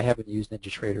haven't used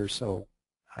NinjaTrader, so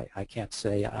I can't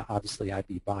say. Obviously, I'd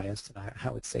be biased, and I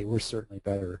would say we're certainly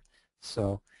better.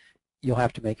 So you'll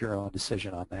have to make your own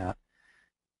decision on that.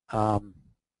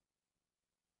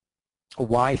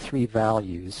 Why 3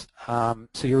 values? So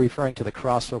you're referring to the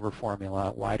crossover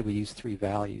formula. Why do we use 3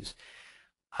 values?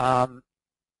 I'd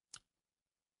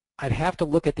have to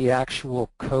look at the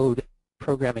actual code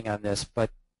programming on this, but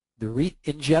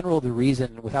in general, the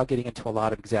reason, without getting into a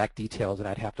lot of exact details, and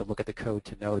I'd have to look at the code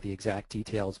to know the exact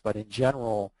details, but in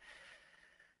general,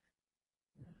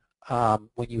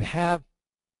 when you have,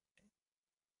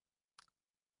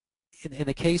 in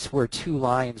the case where 2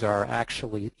 lines are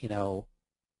actually,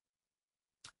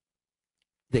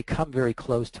 they come very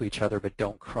close to each other but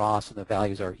don't cross and the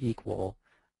values are equal,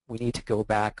 we need to go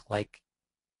back like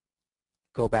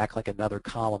another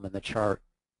column in the chart,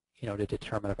 to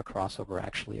determine if a crossover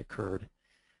actually occurred.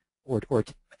 Or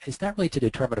it's not really to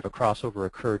determine if a crossover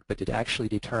occurred, but to actually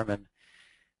determine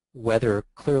whether a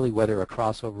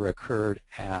crossover occurred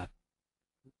at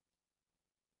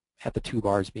the 2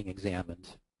 bars being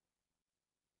examined.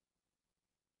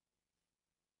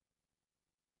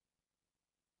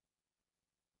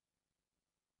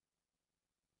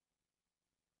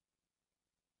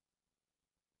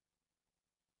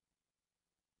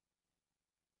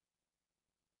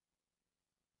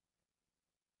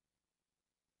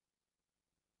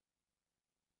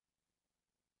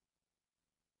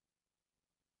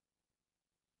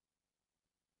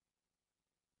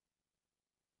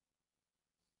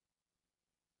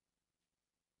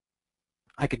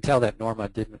 I can tell that Norma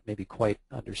didn't maybe quite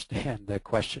understand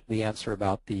the answer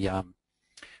about the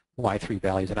why 3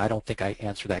 values, and I don't think I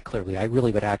answered that clearly. I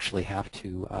really would actually have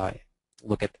to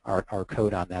look at our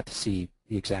code on that to see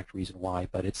the exact reason why,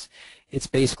 but it's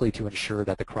basically to ensure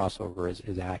that the crossover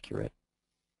is accurate.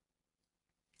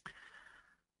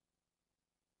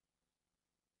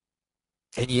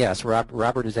 And yes,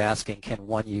 Robert is asking, can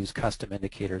one use custom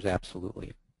indicators?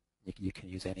 Absolutely. You can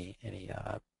use any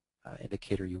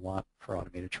indicator you want for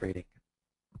automated trading.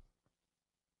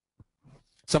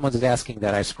 Someone's asking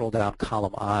that I scroll down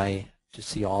column I to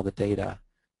see all the data,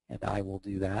 and I will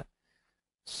do that.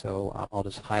 So I'll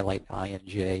just highlight I and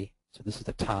J. So this is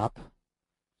the top.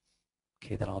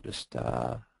 Okay, then I'll just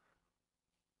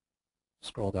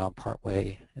scroll down part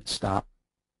way and stop.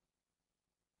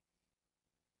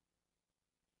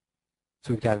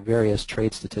 So we've got various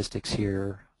trade statistics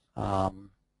here,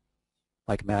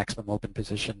 like maximum open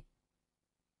position,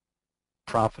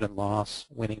 profit and loss,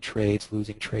 winning trades,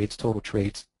 losing trades, total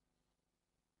trades.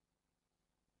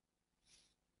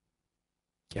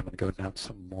 Okay, I'm going to go down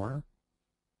some more.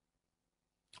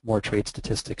 More trade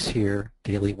statistics here,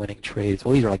 daily winning trades.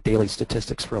 Well, these are like daily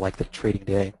statistics for like the trading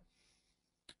day.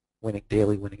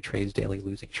 Daily winning trades, daily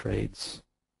losing trades.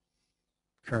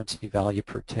 Currency value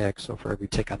per tick, so for every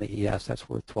tick on the ES, that's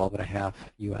worth 12.5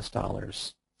 US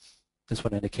dollars. This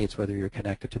one indicates whether you're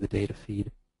connected to the data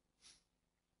feed.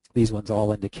 These ones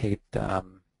all indicate the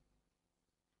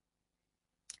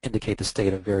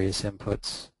state of various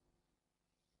inputs.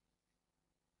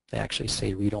 They actually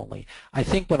say read-only. I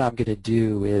think what I'm going to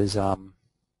do is,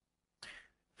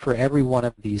 for every one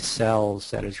of these cells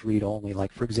that is read-only,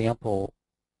 like for example,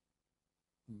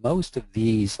 most of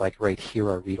these, like right here,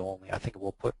 are read-only. I think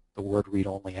we'll put the word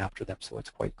read-only after them so it's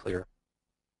quite clear.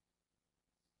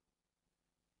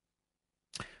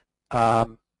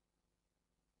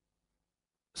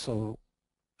 So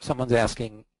someone's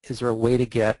asking, is there a way to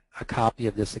get a copy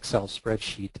of this Excel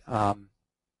spreadsheet?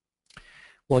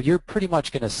 Well, you're pretty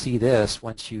much going to see this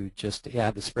once you just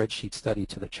add the spreadsheet study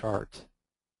to the chart.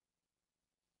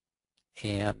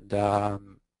 And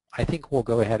I think we'll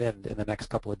go ahead and in the next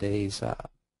couple of days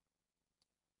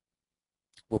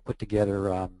we'll put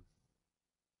together,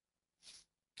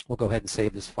 we'll go ahead and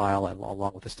save this file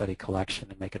along with the study collection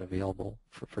and make it available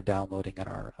for downloading on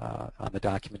our on the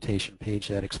documentation page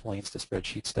that explains the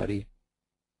spreadsheet study.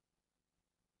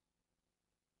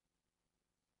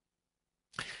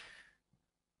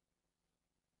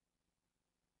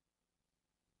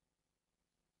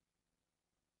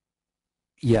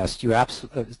 Yes, you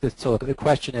absolutely. So the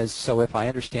question is, so if I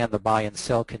understand the buy and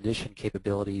sell condition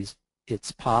capabilities, it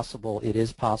is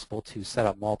possible to set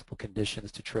up multiple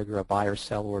conditions to trigger a buy or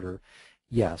sell order.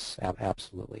 Yes,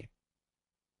 absolutely.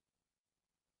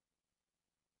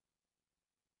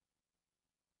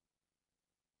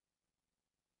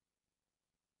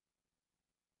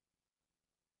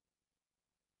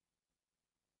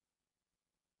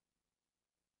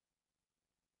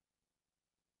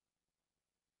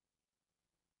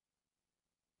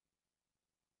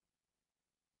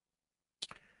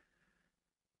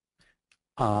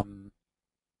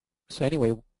 So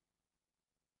anyway,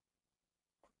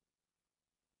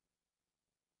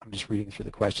 I'm just reading through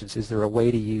the questions. Is there a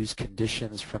way to use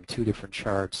conditions from two different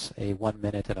charts, a 1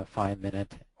 minute and a 5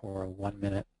 minute, or a 1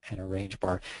 minute and a range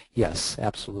bar? Yes,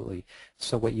 absolutely.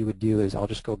 So what you would do is, I'll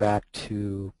just go back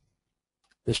to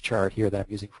this chart here that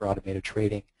I'm using for automated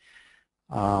trading.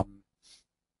 What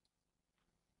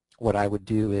I would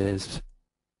do is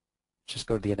just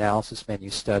go to the analysis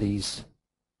menu, studies,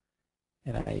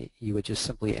 and you would just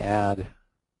simply add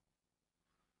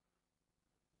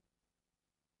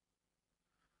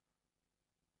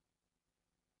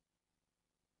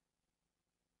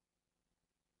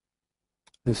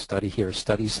this study here,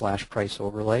 study/price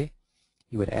overlay.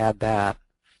 You would add that,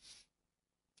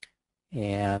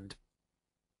 and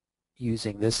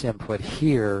using this input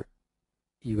here,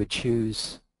 you would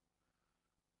choose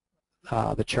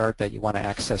the chart that you want to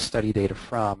access study data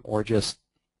from, or just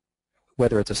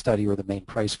whether it's a study or the main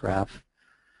price graph.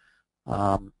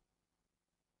 And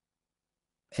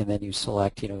then you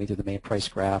select, either the main price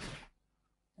graph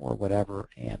or whatever,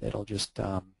 and it'll just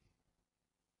it's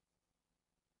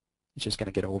just going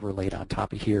to get overlaid on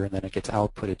top of here, and then it gets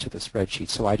outputted to the spreadsheet.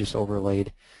 So I just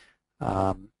overlaid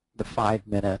the 5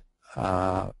 minute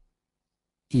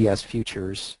ES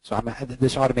futures. So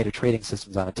this automated trading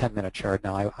system is on a 10-minute chart.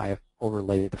 Now I have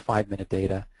overlaid the 5 minute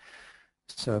data.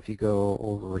 So if you go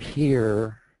over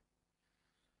here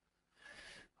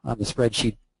on the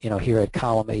spreadsheet, here at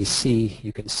column AC,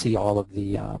 you can see all of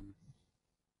the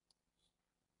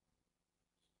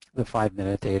 5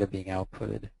 minute data being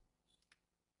outputted.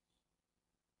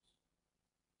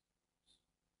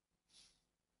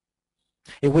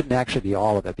 It wouldn't actually be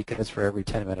all of it, because for every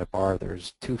 10-minute bar,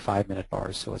 there's 2 5-minute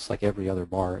bars, so it's like every other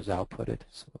bar is outputted.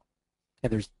 So,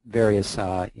 and there's various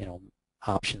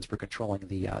options for controlling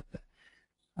the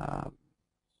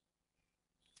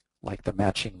like the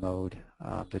matching mode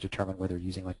to determine whether you're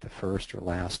using like the first or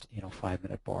last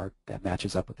 5-minute bar that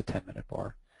matches up with the 10-minute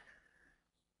bar.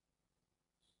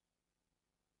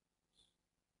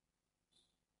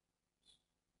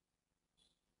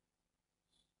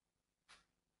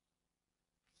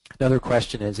 Another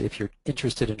question is, if you're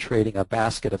interested in trading a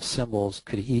basket of symbols,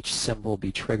 could each symbol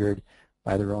be triggered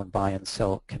by their own buy and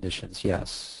sell conditions?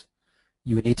 Yes.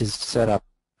 You would need to set up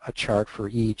a chart for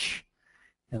each,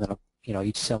 and then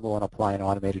each symbol, and apply an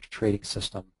automated trading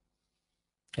system,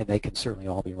 and they can certainly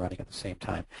all be running at the same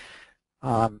time.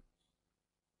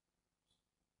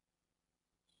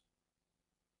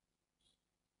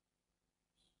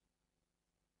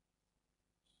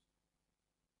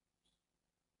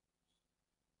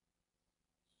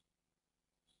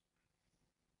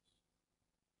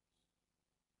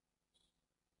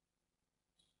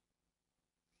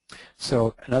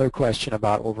 So another question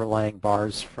about overlaying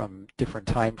bars from different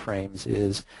time frames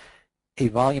is, a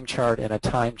volume chart and a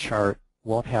time chart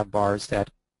won't have bars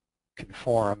that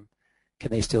conform.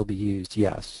 Can they still be used?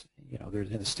 Yes.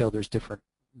 There's different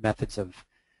methods of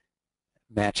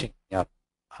matching up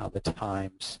the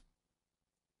times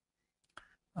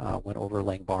when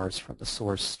overlaying bars from the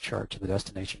source chart to the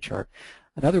destination chart.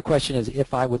 Another question is,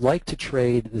 if I would like to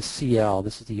trade the CL,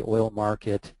 this is the oil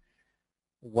market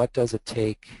what does it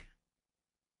take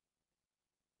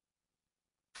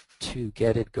to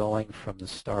get it going from the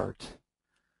start?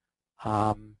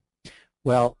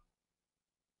 Well,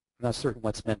 I'm not certain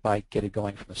what's meant by get it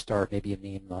going from the start. Maybe you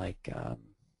mean like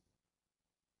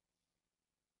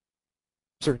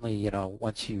certainly, you know,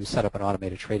 once you set up an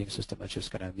automated trading system, it's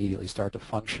just going to immediately start to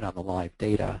function on the live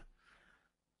data.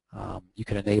 You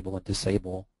can enable and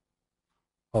disable.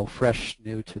 Oh, fresh,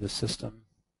 new to the system.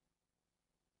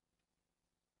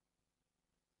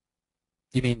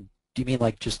 Do you mean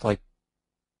like just like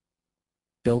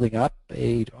building up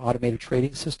a automated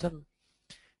trading system?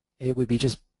 It would be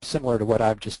just similar to what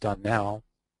I've just done now.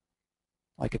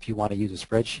 Like if you want to use a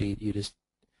spreadsheet, you just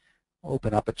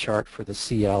open up a chart for the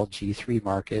CLG3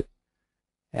 market,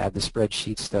 add the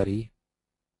spreadsheet study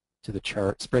to the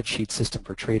chart, spreadsheet system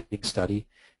for trading study,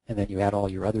 and then you add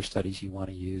all your other studies you want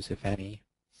to use, if any,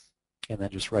 and then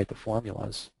just write the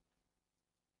formulas.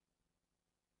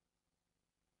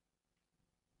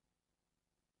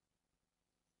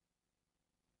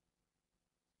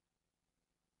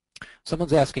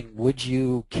 Someone's asking,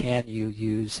 can you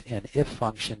use an if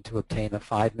function to obtain the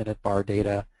 5-minute bar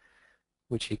data,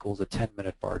 which equals a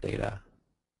 10-minute bar data?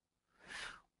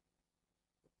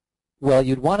 Well,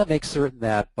 you'd want to make certain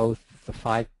that both the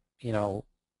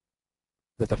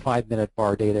that the 5-minute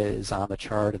bar data is on the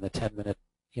chart and the 10-minute,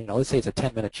 let's say it's a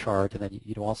 10-minute chart, and then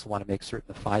you'd also want to make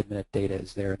certain the 5-minute data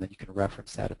is there, and then you can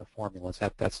reference that in the formulas.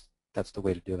 That's the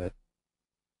way to do it.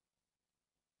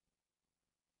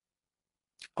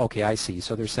 Okay, I see.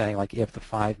 So they're saying like if the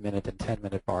 5-minute and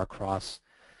 10-minute bar cross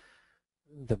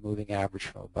the moving average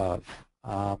from above.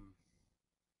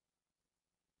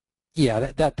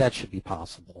 Yeah, that should be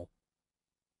possible.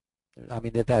 I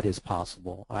mean, that is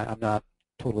possible. I'm not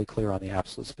totally clear on the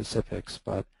absolute specifics,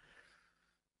 but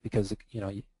because,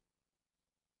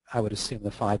 I would assume the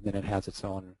 5-minute has its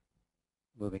own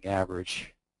moving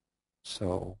average,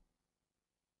 so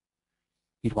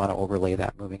you'd want to overlay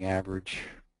that moving average.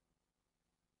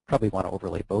 Probably want to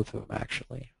overlay both of them,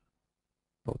 actually,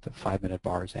 both the 5-minute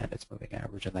bars and its moving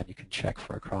average, and then you can check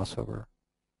for a crossover.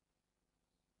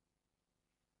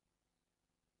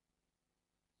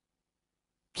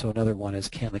 So another one is,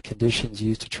 can the conditions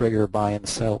used to trigger a buy and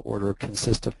sell order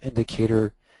consist of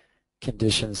indicator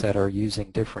conditions that are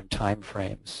using different time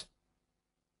frames?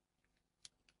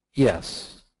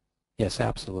 Yes. Yes,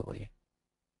 absolutely.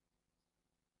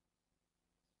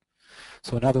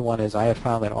 So another one is, I have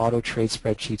found that auto trade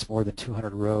spreadsheets more than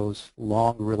 200 rows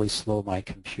long really slow my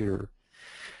computer.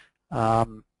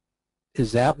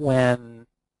 Is that when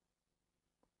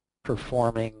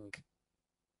performing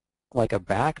like a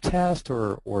back test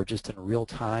or just in real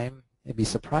time? It'd be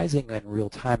surprising in real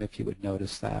time if you would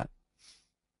notice that.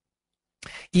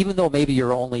 Even though maybe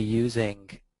you're only using,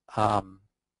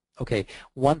 okay,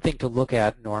 one thing to look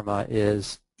at, Norma,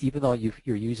 is even though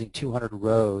you're using 200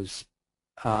 rows,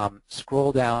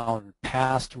 scroll down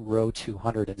past row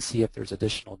 200 and see if there's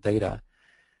additional data.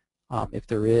 If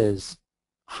there is,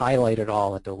 highlight it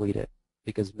all and delete it,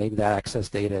 because maybe that excess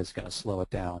data is going to slow it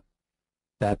down.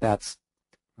 That's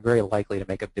very likely to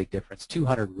make a big difference.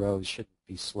 200 rows shouldn't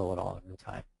be slow at all in real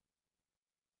time.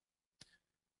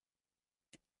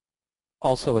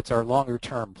 Also, it's our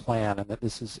longer-term plan, and that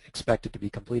this is expected to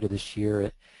be completed this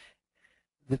year.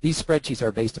 These spreadsheets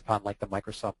are based upon like the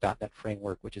Microsoft.NET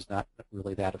framework, which is not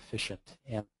really that efficient.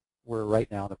 And we're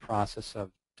right now in the process of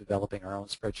developing our own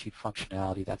spreadsheet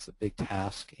functionality. That's a big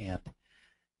task, and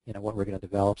what we're going to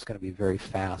develop is going to be very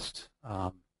fast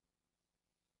and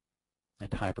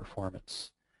high performance.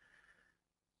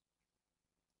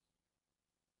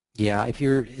 Yeah, if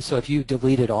you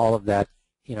deleted all of that,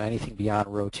 anything beyond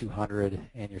row 200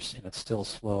 and it's still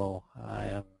slow,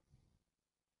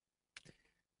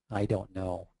 I don't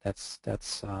know. That's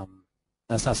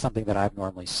not something that I've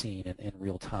normally seen in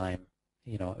real time.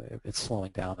 It's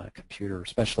slowing down a computer,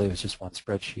 especially if it's just one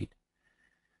spreadsheet.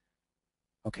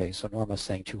 Okay, so Norma's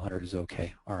saying 200 is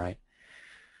okay. All right.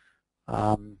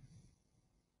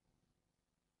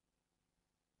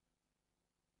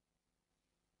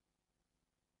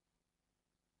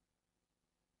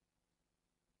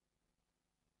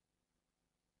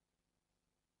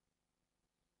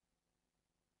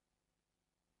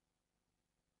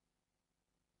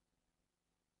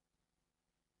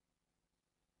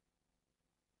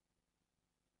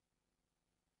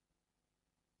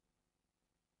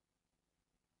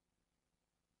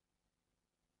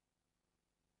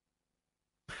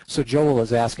 So Joel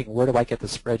is asking, where do I get the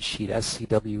spreadsheet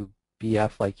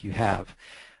SCWBF like you have?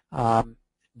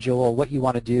 Joel, what you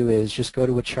want to do is just go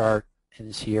to a chart in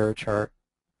the Sierra chart,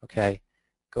 okay?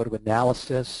 Go to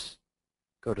Analysis,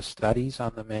 go to Studies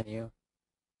on the menu,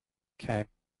 Okay.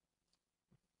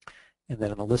 And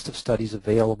then in the list of studies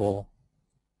available,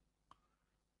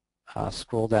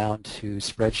 scroll down to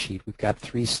spreadsheet. We've got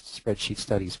 3 spreadsheet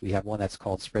studies. We have one that's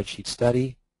called Spreadsheet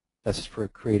Study. That's for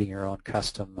creating your own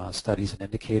custom studies and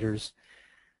indicators.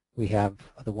 We have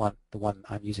the one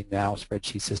I'm using now,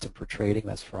 Spreadsheet System for Trading.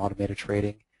 That's for automated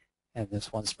trading. And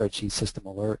this one, Spreadsheet System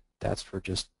Alert, that's for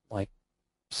just like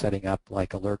setting up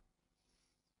like alert,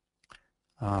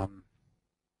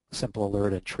 simple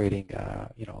alert and trading,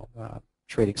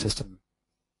 trading system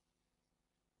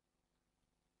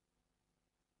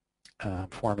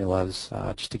formulas,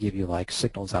 just to give you like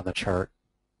signals on the chart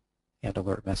and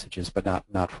alert messages, but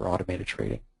not for automated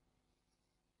trading.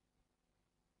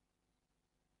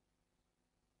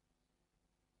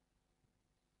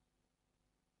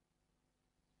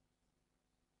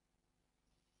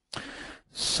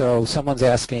 So someone's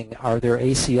asking, are there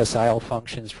ACSIL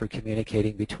functions for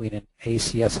communicating between an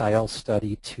ACSIL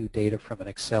study to data from an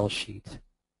Excel sheet?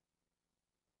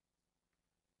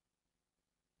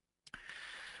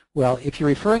 Well, if you're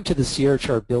referring to the Sierra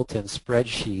chart built-in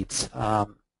spreadsheets,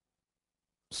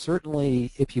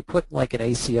 certainly if you put like an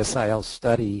ACSIL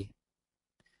study,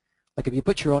 like if you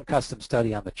put your own custom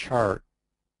study on the chart,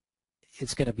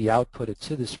 it's going to be outputted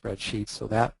to the spreadsheet, so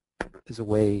that is a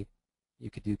way you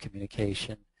could do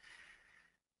communication.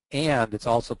 And it's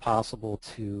also possible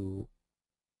to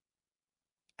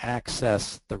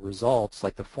access the results,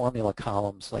 like the formula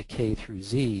columns, like K through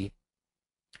Z,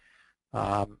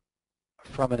 from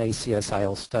an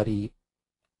ACSIL study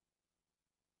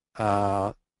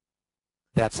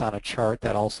that's on a chart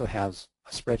that also has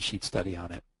a spreadsheet study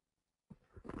on it.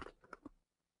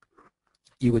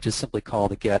 You would just simply call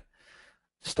the get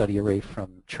study array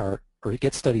from chart, or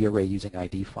get study array using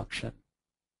ID function.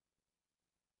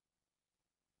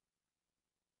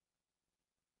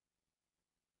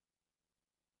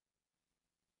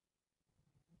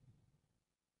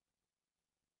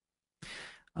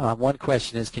 One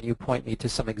question is, can you point me to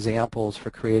some examples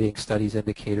for creating studies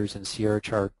indicators in Sierra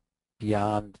chart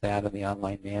beyond that in the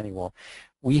online manual?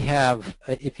 We have,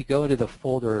 if you go to the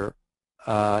folder,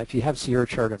 if you have Sierra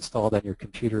chart installed on your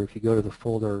computer, if you go to the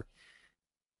folder,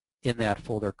 in that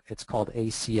folder, it's called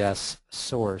ACS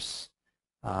source.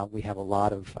 We have a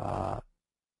lot of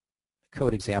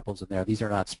code examples in there. These are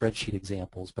not spreadsheet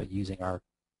examples, but using our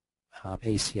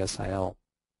ACSIL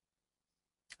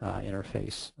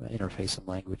interface and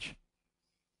language.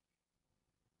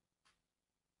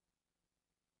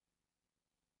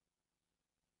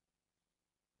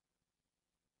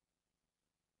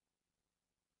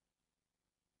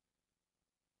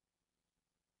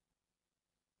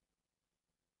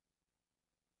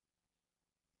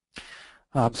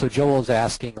 So Joel's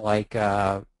asking like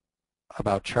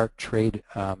about chart trade,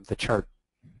 the chart.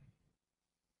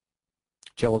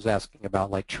 Joel's asking about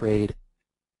like trading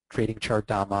chart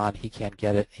DOM on. He can't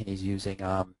get it, and he's using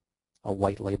a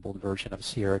white labeled version of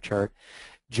Sierra chart.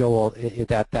 Joel,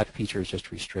 that feature is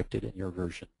just restricted in your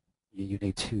version. You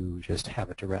need to just have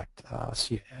a direct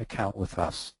account with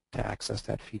us to access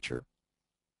that feature.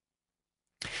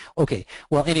 Okay,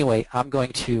 well anyway, I'm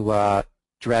going to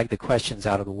drag the questions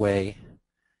out of the way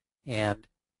and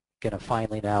going to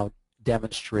finally now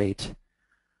demonstrate.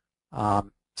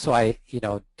 To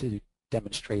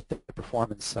demonstrate the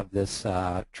performance of this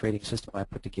trading system I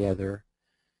put together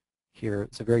here.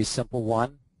 It's a very simple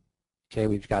one. Okay,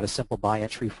 we've got a simple buy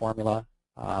entry formula.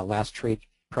 Last trade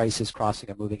prices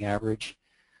crossing a moving average.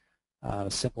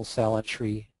 A simple sell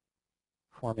entry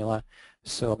formula.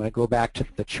 So I'm going to go back to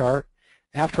the chart.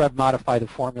 After I've modified the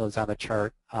formulas on the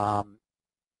chart, after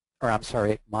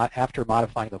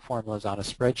modifying the formulas on a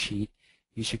spreadsheet,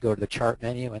 you should go to the chart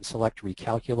menu and select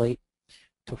recalculate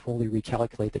to fully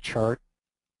recalculate the chart.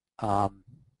 So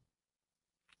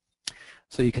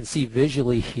you can see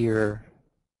visually here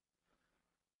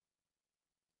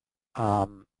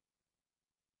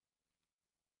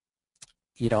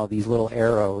these little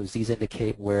arrows, these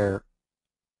indicate where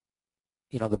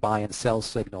the buy and sell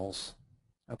signals.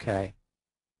 Okay.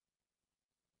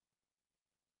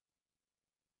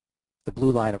 The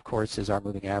blue line, of course, is our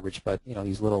moving average, but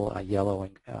these little yellow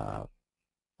and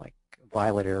like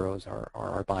violet arrows are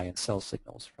our buy and sell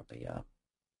signals from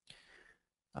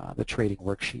the trading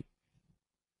worksheet.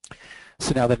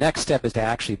 So now the next step is to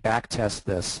actually backtest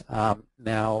this.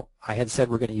 Now I had said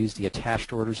we're going to use the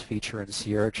attached orders feature in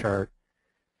Sierra chart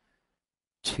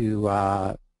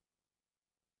to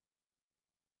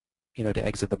to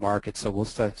exit the market. So we'll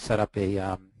set up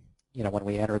a when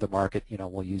we enter the market,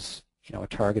 we'll use a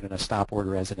target and a stop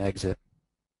order as an exit.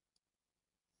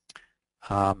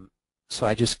 So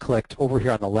I just clicked over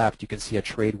here on the left. You can see a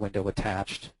trade window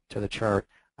attached to the chart.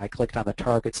 I clicked on the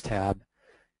Targets tab,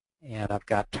 and I've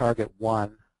got Target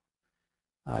 1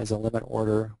 is a limit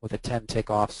order with a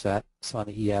 10-tick offset. So on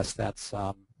the ES, that's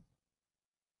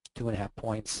 2.5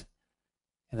 points.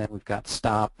 And then we've got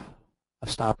Stop, a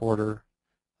stop order.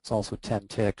 It's also 10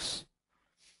 ticks.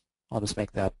 I'll just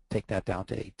take that down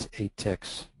to 8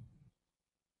 ticks.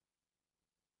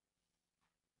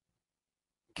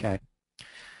 Okay.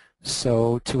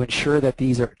 So to ensure that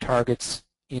these are targets,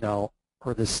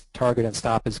 or this target and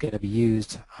stop is going to be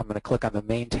used, I'm going to click on the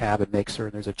main tab and make sure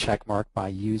there's a check mark by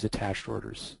Use Attached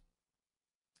Orders.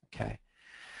 Okay.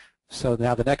 So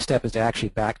now the next step is to actually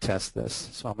backtest this.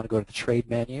 So I'm going to go to the Trade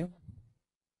menu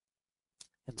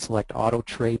and select Auto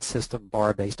Trade System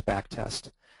Bar-Based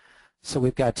Backtest. So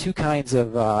we've got two kinds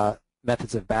of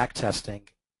methods of backtesting.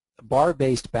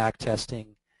 Bar-based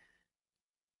backtesting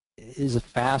is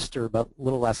faster but a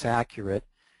little less accurate,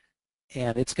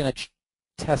 and it's going to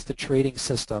test the trading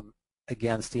system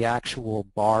against the actual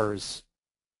bars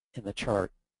in the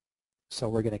chart.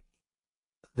 So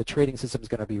the trading system is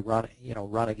going to be run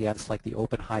against like the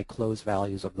open, high, close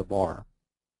values of the bar.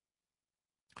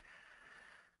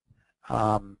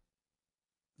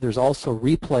 There's also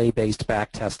replay-based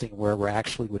backtesting where we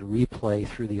actually would replay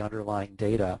through the underlying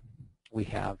data we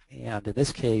have. And in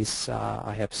this case,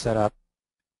 I have set up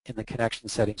in the connection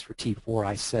settings for T4,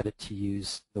 I set it to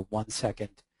use the 1-second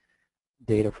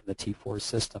data from the T4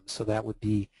 system. So that would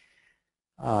be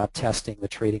testing the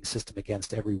trading system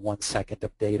against every 1 second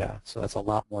of data. So that's a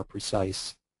lot more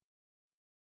precise.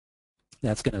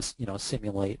 That's going to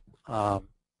simulate,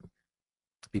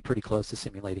 be pretty close to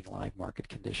simulating live market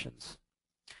conditions.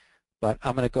 But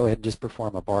I'm going to go ahead and just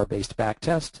perform a bar-based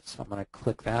backtest. So I'm going to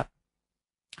click that.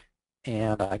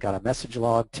 And I got a message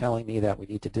log telling me that we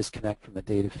need to disconnect from the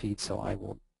data feed, so I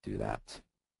will do that.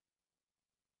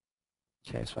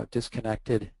 Okay, so I've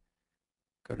disconnected.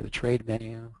 Go to the Trade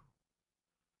menu,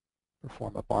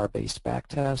 perform a bar-based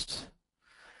backtest.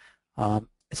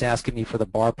 It's asking me for the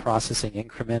bar processing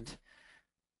increment.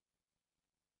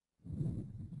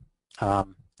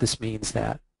 This means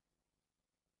that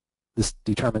this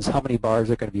determines how many bars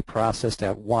are going to be processed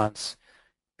at once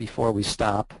before we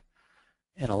stop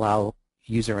and allow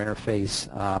user interface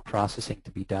processing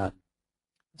to be done.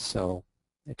 So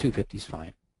 250 is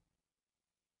fine.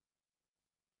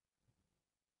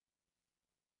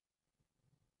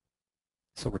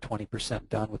 So we're 20%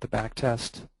 done with the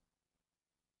backtest.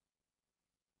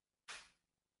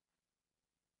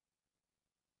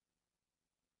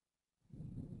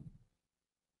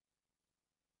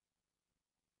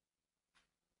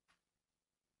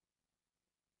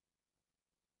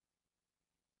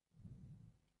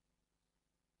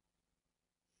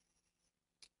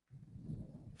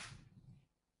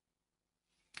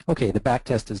 Okay, the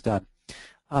backtest is done.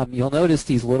 You'll notice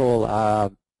these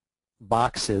little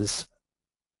boxes.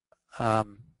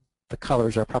 The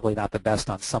colors are probably not the best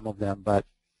on some of them, but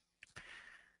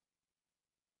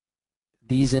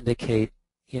these indicate,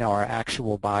 our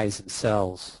actual buys and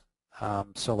sells.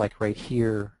 So like right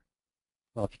here,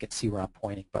 well, if you can see where I'm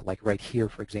pointing, but like right here,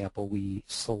 for example, we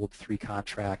sold 3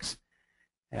 contracts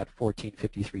at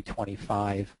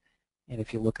 1453.25, and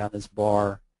if you look on this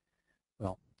bar,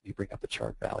 well, you bring up the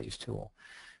chart values tool.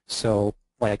 So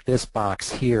like this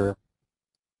box here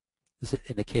is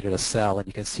indicated a sell, and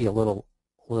you can see a little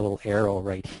arrow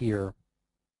right here,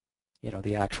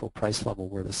 the actual price level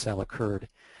where the sell occurred.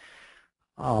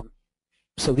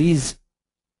 So these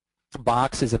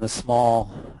boxes and these small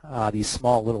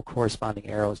little corresponding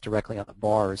arrows directly on the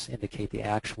bars indicate the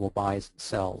actual buys and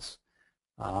sells.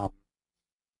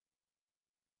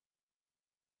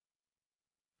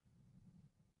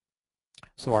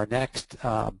 So our next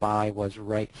buy was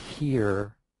right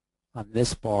here on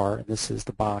this bar, and this is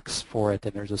the box for it,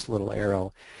 and there's this little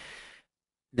arrow.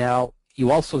 Now, you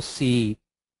also see,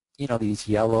 these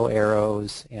yellow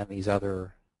arrows and these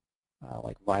other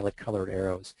like violet-colored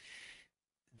arrows.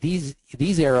 These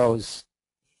arrows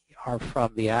are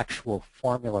from the actual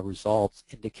formula results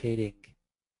indicating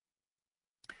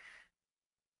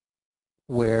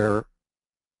where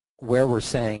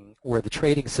the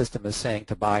trading system is saying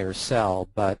to buy or sell,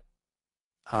 but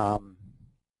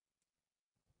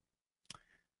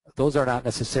those are not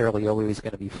necessarily always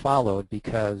going to be followed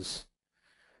because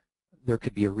there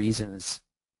could be reasons,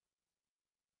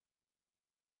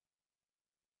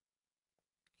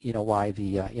 why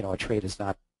the a trade is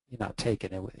not taken.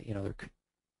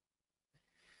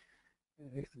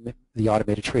 The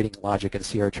automated trading logic in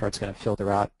CR charts is going to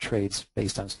filter out trades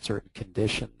based on certain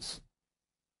conditions.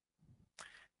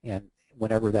 And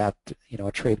whenever that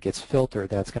a trade gets filtered,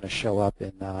 that's going to show up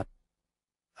in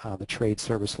the trade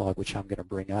service log, which I'm going to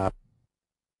bring up.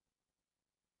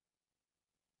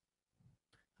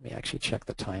 Let me actually check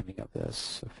the timing of this.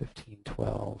 So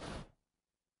 1512.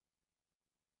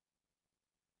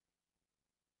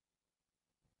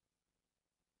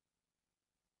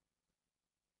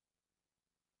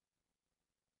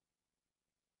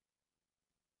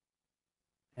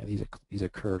 And these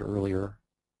occurred earlier.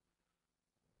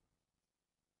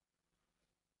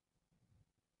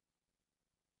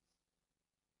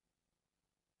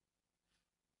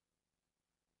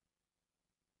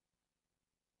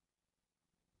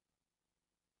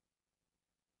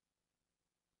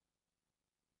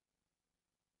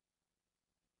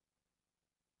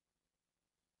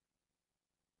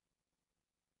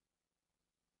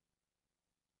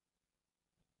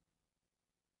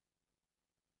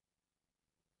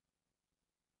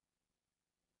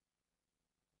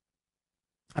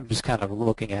 I'm just kind of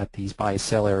looking at these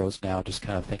buy-sell arrows now, just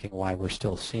kind of thinking why we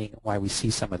see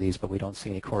some of these, but we don't see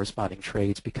any corresponding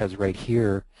trades, because right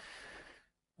here,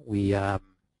 we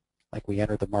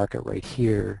entered the market right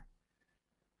here,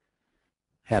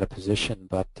 had a position,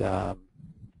 but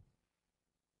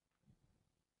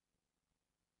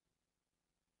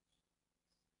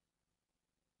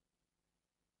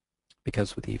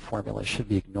because the formula should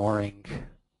be ignoring.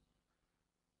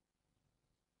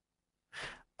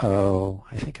 Oh,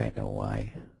 I think I know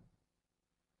why.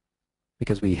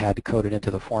 Because we had to code it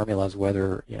into the formulas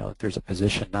whether, if there's a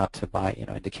position not to buy,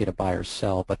 indicate a buy or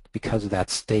sell, but because of that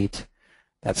state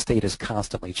is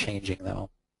constantly changing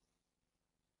though.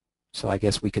 So I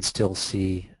guess we could still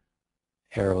see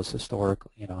arrows historically.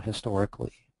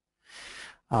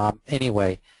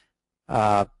 Anyway,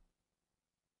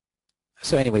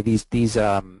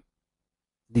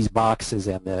 these boxes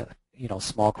and the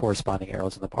small corresponding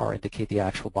arrows in the bar indicate the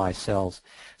actual buy sells.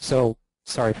 So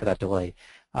sorry for that delay.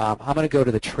 I'm going to go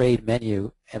to the trade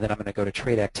menu, and then I'm going to go to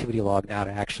trade activity log now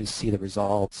to actually see the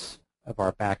results of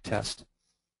our back test.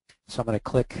 So I'm going to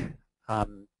click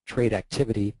on trade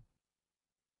activity.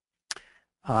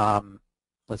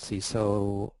 Let's see,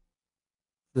 so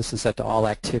this is set to all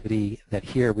activity. Then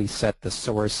here we set the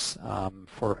source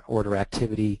for order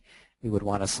activity. We would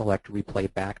want to select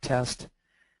replay back test.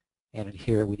 And in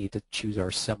here we need to choose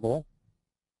our symbol.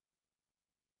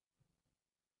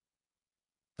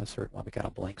 A certain one, we got a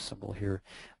blank symbol here.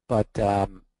 But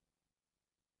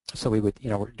so we would,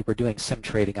 we're doing sim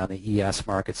trading on the ES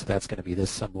market, so that's going to be this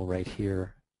symbol right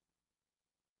here.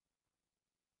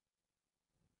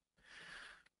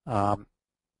 And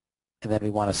then we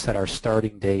want to set our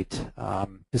starting date.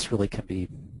 This really can be,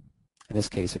 in this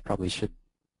case, it probably should,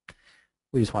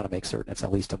 we just want to make certain it's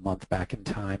at least a month back in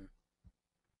time.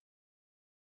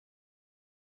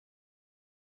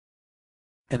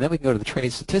 And then we can go to the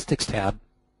trade statistics tab.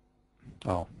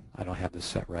 Oh, I don't have this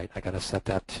set right. I got to set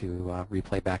that to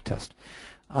replay backtest.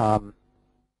 So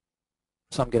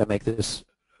I'm going to make this,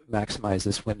 maximize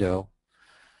this window.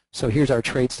 So here's our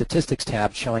trade statistics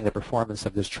tab showing the performance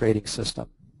of this trading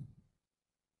system.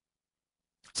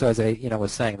 So as I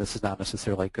was saying, this is not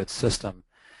necessarily a good system.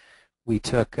 We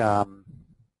took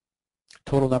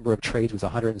total number of trades was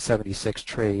 176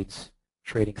 trades,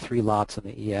 trading 3 lots in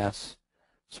the ES.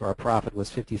 So our profit was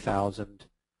 50,000,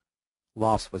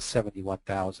 loss was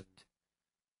 71,000,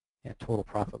 and total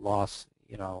profit loss,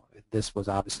 this was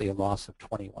obviously a loss of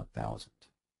 21,000.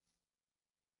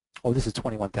 Oh, this is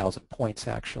 21,000 points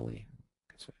actually.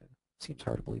 It seems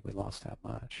hard to believe we lost that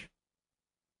much.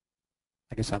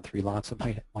 I guess on 3 lots it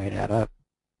might add up.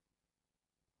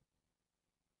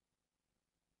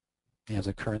 As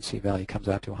a currency value comes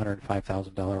out to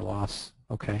 $105,000 loss.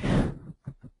 Okay.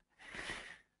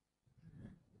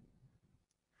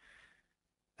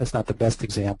 That's not the best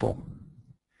example.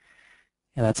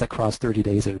 And that's across 30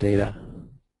 days of data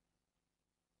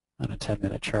on a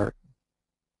 10-minute chart.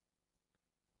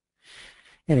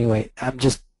 Anyway, I'm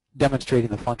just demonstrating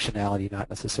the functionality, not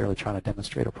necessarily trying to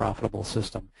demonstrate a profitable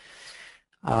system.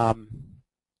 But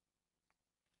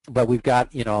we've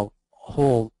got, a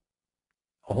whole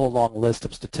long list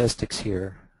of statistics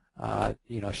here,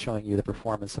 showing you the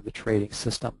performance of the trading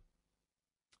system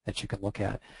that you can look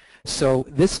at. So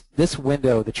this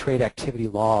window, the trade activity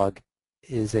log,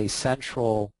 is a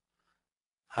central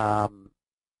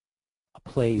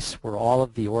place where all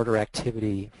of the order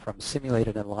activity from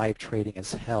simulated and live trading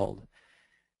is held.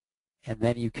 And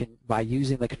then you can, by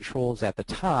using the controls at the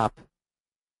top,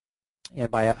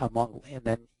 and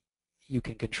then you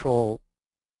can control,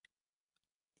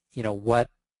 what,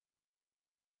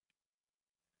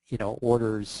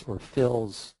 orders or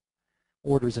fills,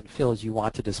 orders and fills you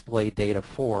want to display data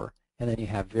for. And then you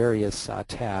have various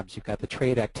tabs. You've got the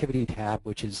trade activity tab,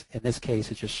 which is, in this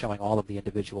case, is just showing all of the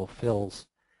individual fills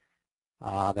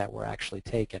that were actually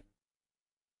taken.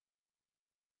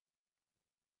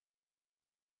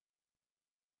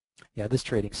 Yeah, this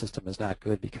trading system is not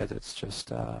good because it's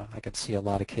just, I can see a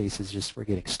lot of cases just we're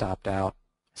getting stopped out.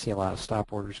 I see a lot of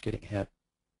stop orders getting hit.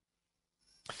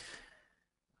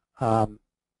 Let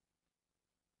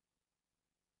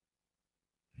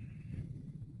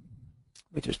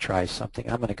me just try something.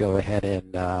 I'm going to go ahead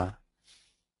and let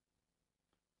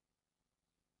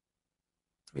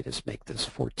me just make this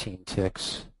 14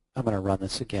 ticks. I'm going to run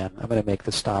this again. I'm going to make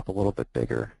the stop a little bit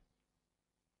bigger.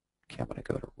 Okay, I'm going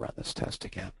to go to run this test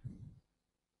again.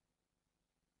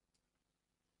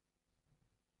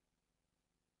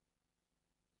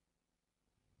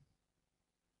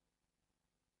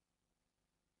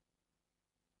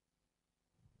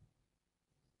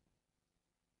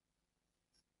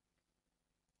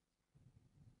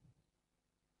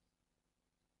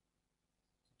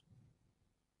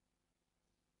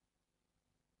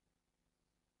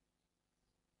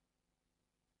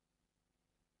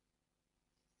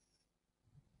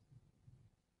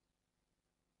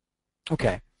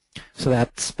 Okay, so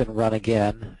that's been run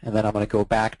again, and then I'm going to go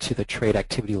back to the trade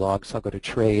activity log. So I'll go to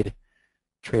trade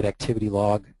activity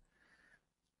log.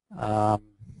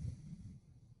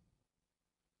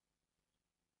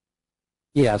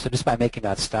 Yeah, so just by making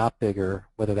that stop bigger,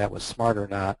 whether that was smart or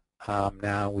not,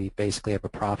 now we basically have a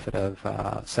profit of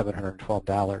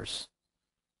 $712.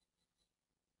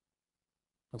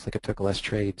 Looks like it took less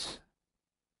trades.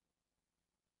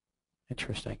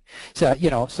 Interesting. So,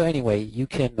 so anyway, you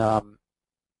can,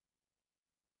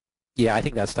 yeah, I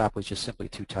think that stop was just simply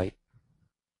too tight.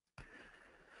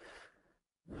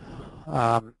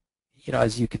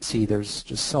 As you can see, there's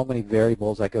just so many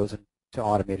variables that goes into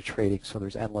automated trading, so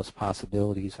there's endless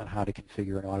possibilities on how to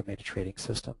configure an automated trading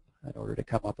system in order to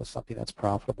come up with something that's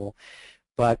profitable.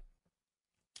 But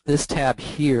this tab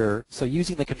here, so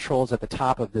using the controls at the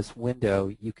top of this window,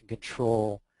 you can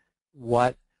control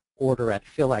what order and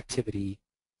fill activity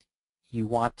you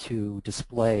want to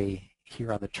display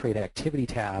here on the Trade Activity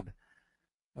tab.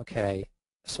 Okay,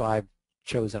 so I've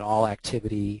chosen all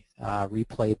activity,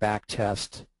 replay,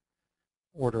 backtest,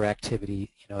 order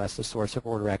activity. That's the source of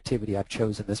order activity. I've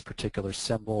chosen this particular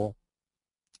symbol.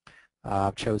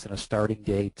 I've chosen a starting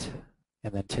date,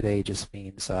 and then today just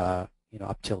means up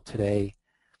till today.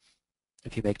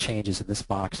 If you make changes in this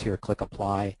box here, click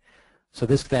Apply. So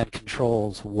this then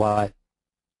controls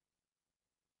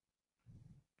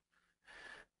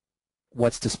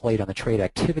what's displayed on the Trade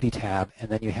Activity tab, and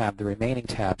then you have the remaining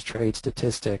tabs, Trade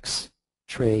Statistics,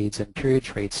 Trades, and Period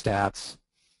Trade Stats,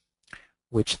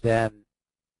 which then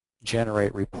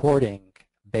generate reporting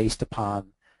based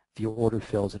upon the order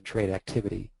fills and trade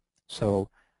activity. So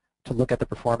to look at the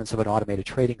performance of an automated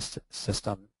trading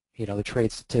system, the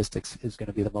trade statistics is going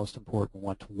to be the most important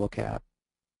one to look at.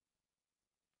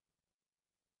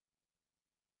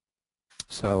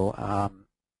 So,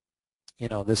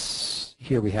 this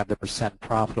here we have the percent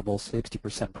profitable,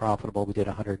 60% profitable. We did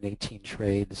 118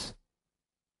 trades.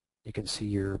 You can see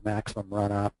your maximum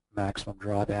run up, maximum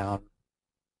drawdown.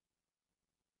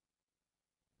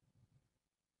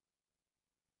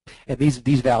 And these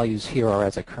values here are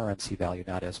as a currency value,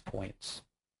 not as points.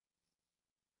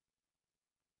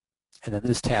 And then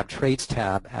this tab, Trades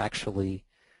tab, actually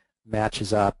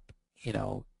matches up,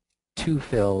 two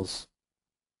fills,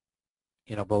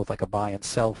 both like a buy and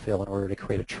sell fill in order to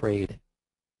create a trade.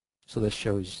 So this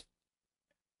shows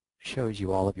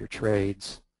you all of your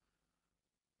trades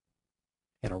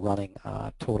and a running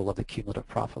total of the cumulative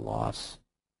profit loss.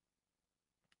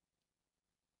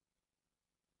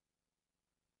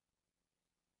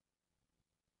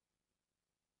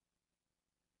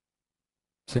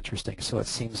 It's interesting. So it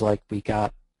seems like we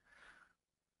got,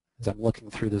 as I'm looking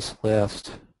through this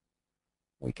list,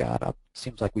 we got up,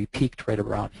 seems like we peaked right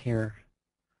around here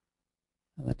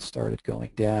and then started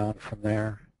going down from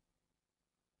there.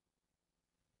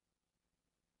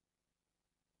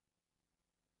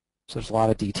 So there's a lot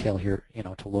of detail here,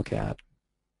 to look at.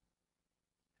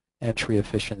 Entry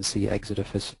efficiency, exit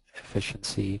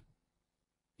efficiency.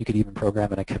 You could even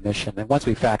program in a commission. And once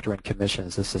we factor in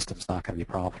commissions, the system's not going to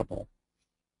be profitable.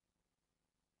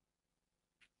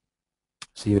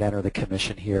 So you'd enter the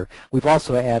commission here. We've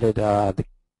also added the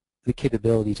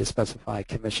capability to specify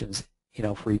commissions,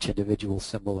 for each individual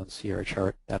symbol in Sierra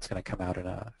chart. That's going to come out in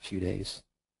a few days.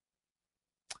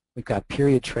 We've got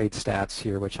period trade stats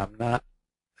here, which I'm not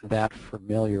that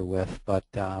familiar with, but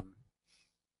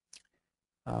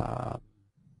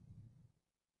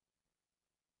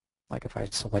like if I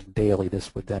select daily,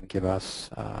 this would then give us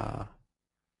the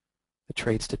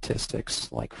trade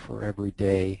statistics like for every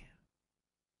day.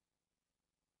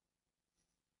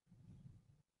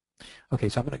 Okay,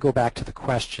 so I'm going to go back to the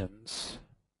questions,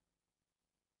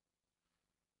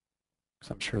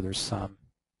 because I'm sure there's some.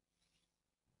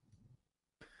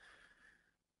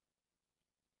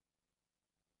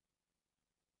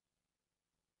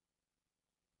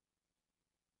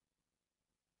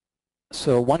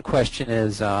 So one question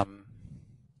is, how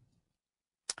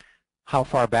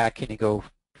far back can you go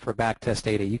for backtest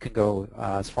data? You can go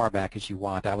as far back as you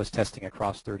want. I was testing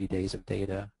across 30 days of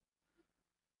data.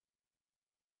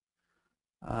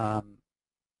 From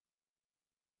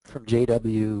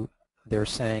JW, they're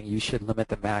saying you should limit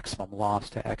the maximum loss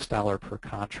to X dollar per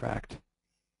contract.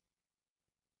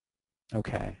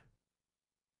 Okay.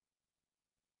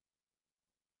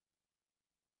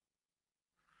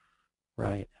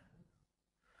 Right.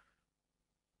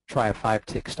 Try a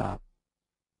 5-tick stop.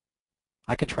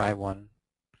 I can try one.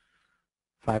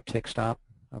 5-tick stop.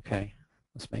 Okay.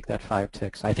 Let's make that 5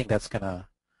 ticks. I think that's going to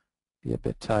be a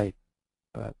bit tight,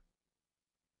 but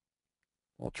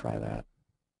we'll try that.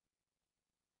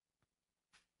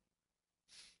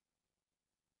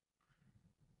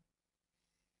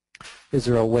 Is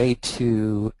there a way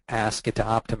to ask it to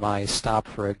optimize stop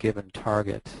for a given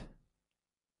target?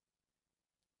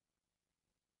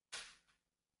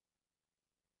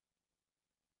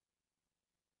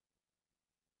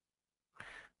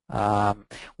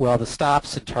 Well, the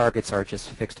stops and targets are just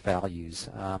fixed values.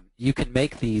 You can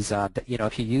make these, you know,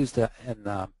 if you use the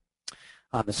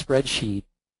on the spreadsheet,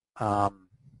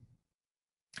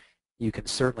 you can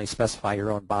certainly specify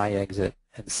your own buy exit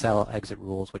and sell exit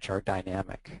rules, which are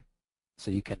dynamic. So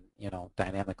you can, you know,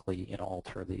 dynamically, you know,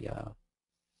 alter the,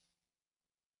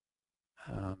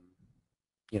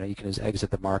 you know, you can just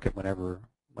exit the market whenever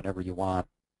you want,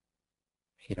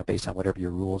 you know, based on whatever your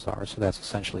rules are. So that's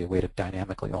essentially a way to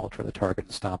dynamically alter the target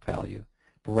and stop value.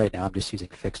 But right now I'm just using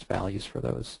fixed values for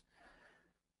those.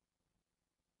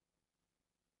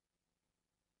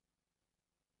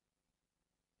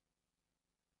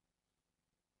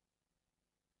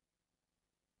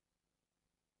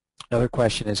 Another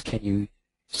question is, can you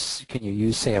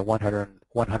use, say, a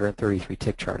 133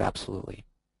 tick chart? Absolutely.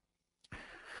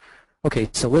 Okay,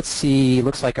 so let's see.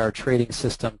 Looks like our trading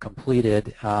system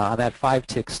completed. On that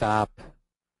 5-tick stop,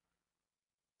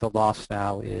 the loss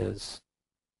now is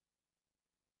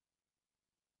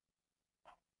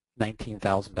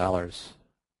 $19,000.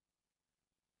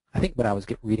 I think when I was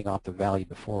reading off the value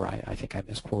before, I think I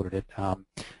misquoted it.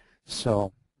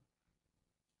 So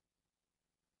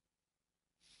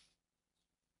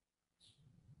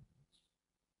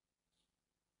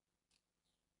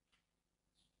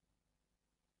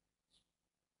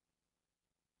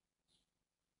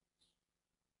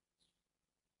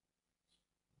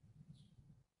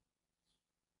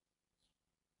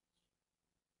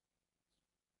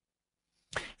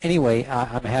anyway,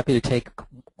 I'm happy to take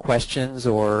questions,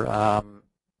 or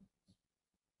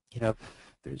you know, if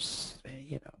there's,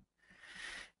 you know.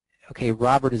 Okay,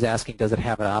 Robert is asking, does it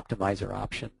have an optimizer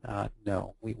option?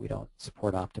 No, we don't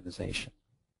support optimization.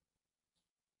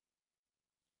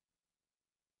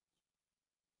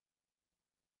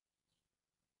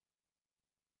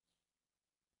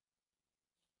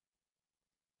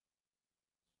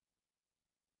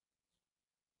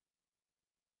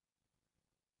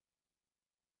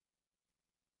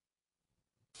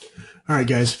 All right,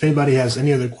 guys, if anybody has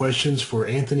any other questions for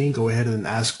Anthony, go ahead and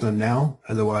ask them now.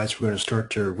 Otherwise, we're going to start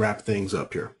to wrap things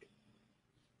up here.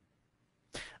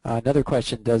 Another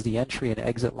question, does the entry and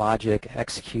exit logic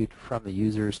execute from the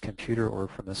user's computer or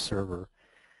from the server?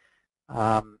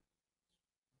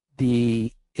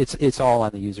 It's all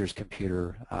on the user's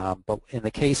computer, but in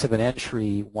the case of an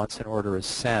entry, once an order is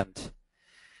sent,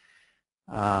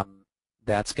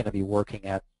 that's going to be working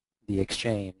at the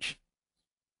exchange.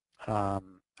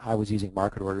 I was using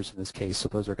market orders in this case, so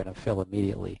those are going to fill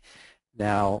immediately.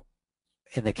 Now,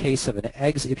 in the case of an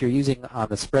exit, if you're using on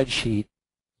the spreadsheet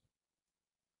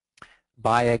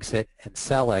buy exit and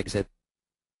sell exit,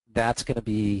 that's going to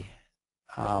be,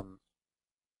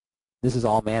 this is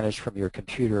all managed from your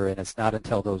computer, and it's not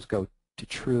until those go to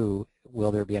true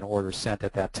will there be an order sent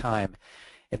at that time.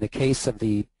 In the case of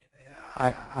the,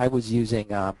 I was using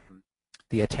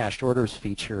the attached orders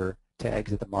feature to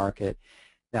exit the market.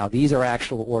 Now these are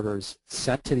actual orders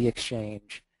sent to the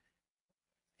exchange,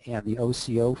 and the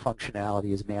OCO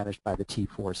functionality is managed by the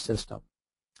T4 system.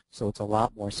 So it's a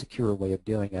lot more secure way of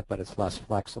doing it, but it's less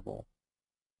flexible.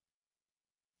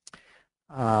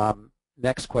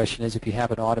 Next question is, if you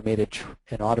have an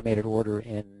automated order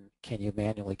in, can you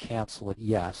manually cancel it?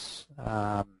 Yes.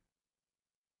 So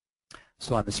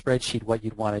on the spreadsheet, what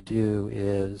you'd want to do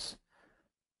is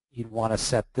you'd want to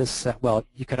set this, well,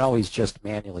 you can always just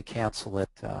manually cancel it.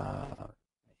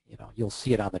 You know, you'll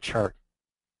see it on the chart,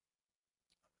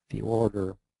 the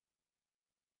order,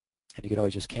 and you can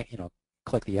always just, you know,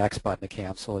 click the X button to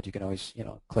cancel it. You can always, you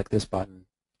know, click this button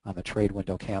on the trade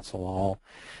window, cancel all.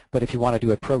 But if you want to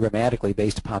do it programmatically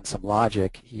based upon some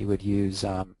logic, you would use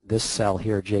this cell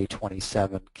here,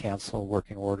 J27, cancel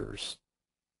working orders.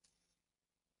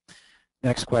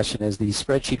 Next question, is the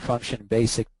spreadsheet function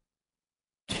basic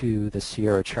to the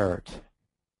Sierra chart?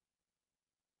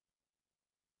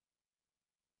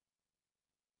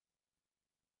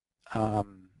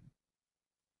 I'm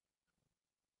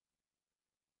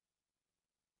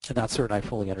not certain I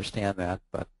fully understand that,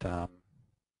 but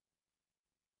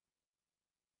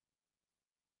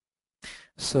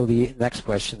so the next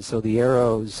question, so the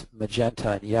arrows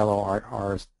magenta and yellow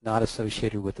are not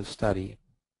associated with the study.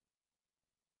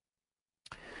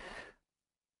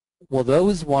 Well,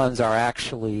 those ones are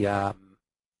actually, the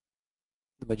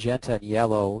magenta and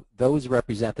yellow, those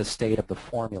represent the state of the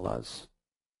formulas.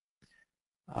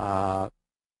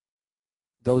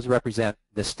 Those represent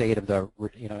the state of the,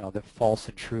 the false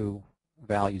and true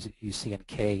values that you see in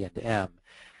K and M.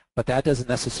 But that doesn't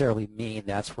necessarily mean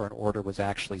that's where an order was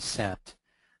actually sent.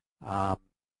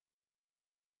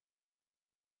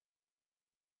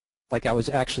 Like I was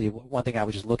actually, one thing I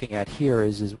was just looking at here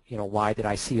is why did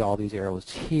I see all these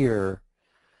arrows here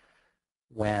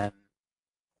when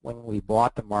we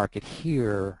bought the market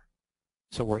here?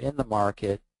 So we're in the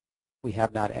market, we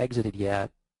have not exited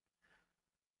yet,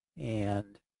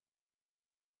 and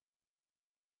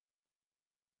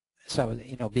so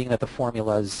being that the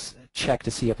formulas check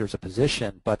to see if there's a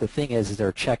position, but the thing is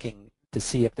they're checking to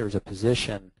see if there's a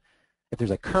position. If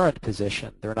there's a current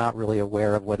position, they're not really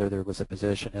aware of whether there was a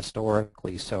position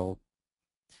historically. So,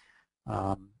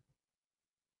 so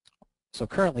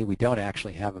currently we don't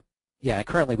actually have a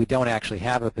currently we don't actually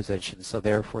have a position. So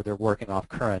therefore they're working off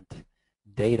current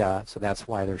data. So that's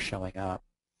why they're showing up.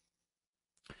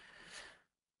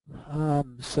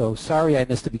 So sorry I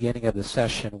missed the beginning of the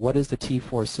session. What is the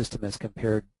T4 system as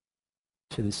compared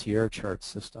to the Sierra chart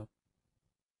system?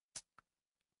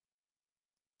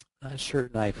 Not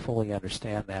certain I fully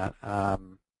understand that.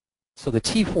 So the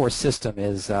T4 system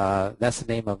is, that's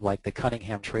the name of like the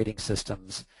Cunningham trading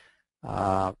systems.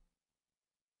 Their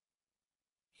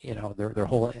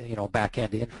whole,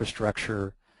 back-end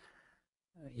infrastructure,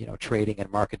 trading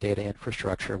and market data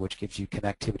infrastructure, which gives you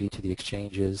connectivity to the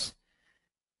exchanges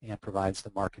and provides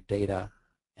the market data.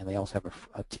 And they also have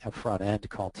a front end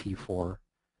called T4.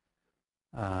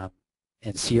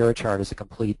 And Sierra Chart is a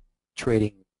complete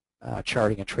trading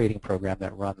charting and trading program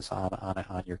that runs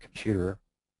on your computer.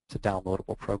 It's a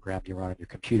downloadable program you run on your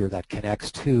computer that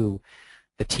connects to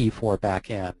the T4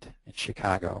 backend in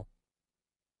Chicago,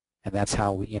 and that's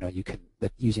how you can,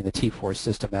 using the T4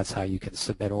 system, that's how you can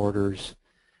submit orders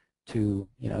to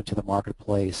to the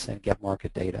marketplace and get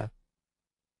market data.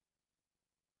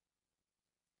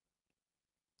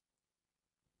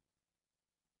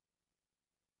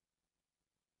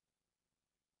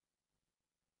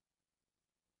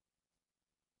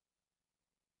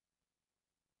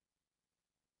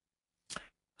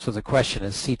 So the question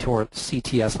is,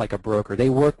 CTS like a broker?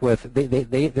 They work with,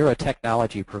 they're a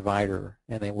technology provider,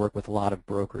 and they work with a lot of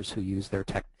brokers who use their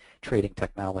trading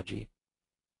technology.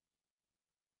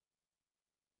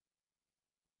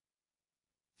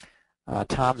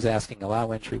 Tom's asking,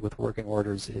 allow entry with working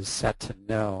orders is set to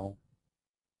no.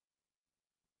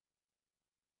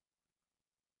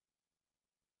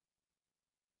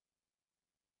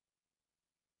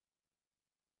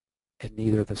 And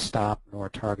neither the stop nor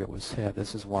target was hit.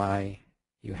 This is why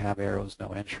you have arrows, no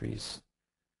entries.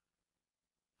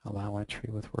 Allow entry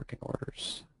with working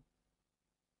orders.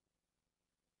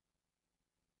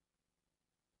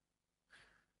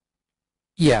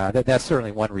 Yeah, that's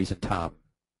certainly one reason, Tom.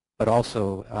 But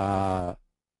also,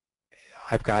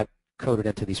 I've got coded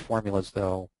into these formulas,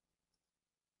 though,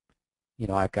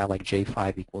 I've got like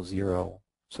J5 equals 0,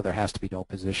 so there has to be no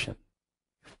position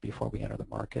before we enter the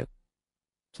market.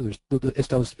 So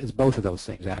it's both of those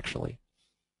things, actually.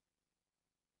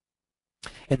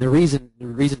 And the reason,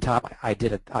 Tom, I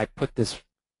put the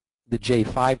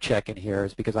J5 check in here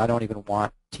is because I don't even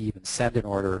want to even send an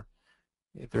order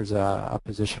if there's a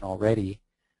position already.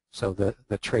 So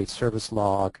the trade service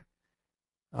log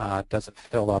doesn't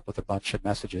fill up with a bunch of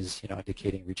messages,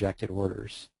 indicating rejected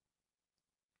orders.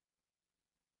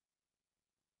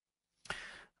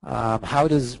 How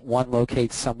does one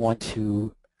locate someone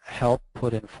to help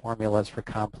put in formulas for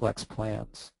complex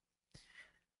plans?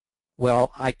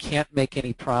 Well, I can't make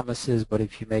any promises, but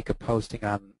if you make a posting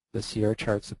on the Sierra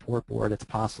Chart support board, it's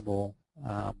possible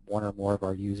one or more of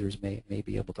our users may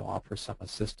be able to offer some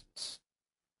assistance.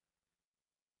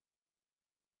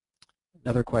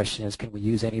 Another question is, can we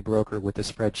use any broker with the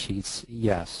spreadsheets?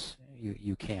 Yes,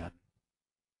 you can.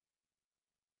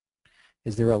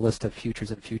 Is there a list of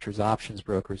futures and futures options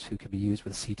brokers who can be used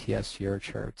with CTS Sierra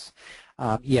charts?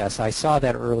 Yes, I saw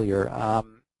that earlier.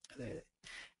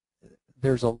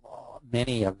 There's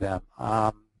many of them.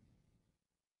 A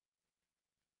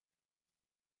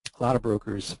lot of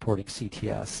brokers supporting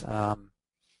CTS.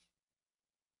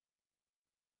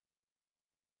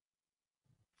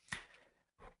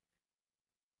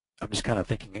 I'm just kind of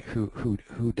thinking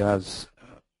who does.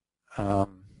 I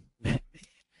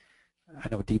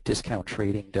know Deep Discount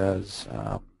Trading does.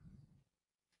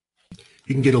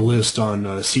 You can get a list on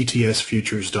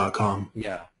ctsfutures.com.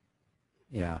 Yeah,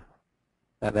 yeah.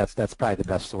 That's probably the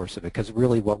best source of it, because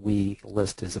really what we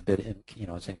list is a bit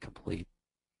is incomplete.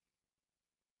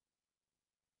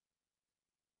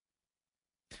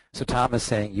 So Tom is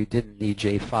saying you didn't need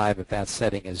J5 if that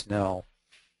setting is no.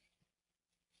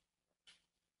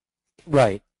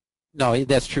 Right. No,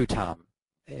 that's true, Tom.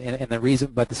 And the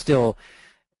reason, but still,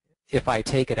 if I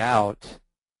take it out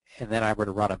and then I were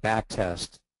to run a back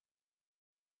test,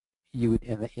 you would,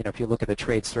 if you look at the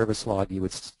trade service log, you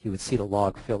would see the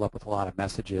log fill up with a lot of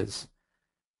messages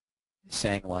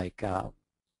saying like,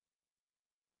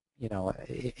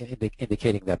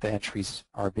 indicating that the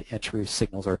entry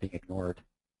signals are being ignored.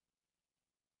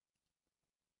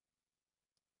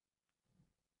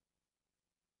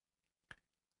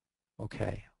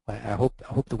 Okay. I hope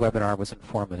the webinar was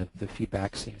informative. The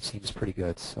feedback seems pretty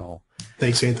good. So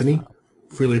thanks, Anthony.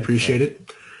 Really appreciate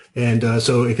it. And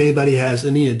so if anybody has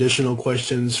any additional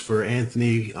questions for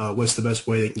Anthony, what's the best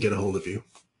way they can get a hold of you?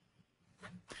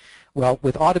 Well,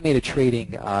 with automated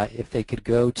trading, if they could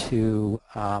go to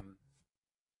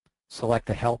select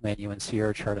the help menu in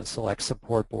Sierra Chart and select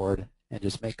support board and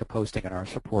just make a posting on our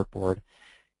support board,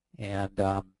 and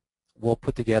we'll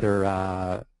put together.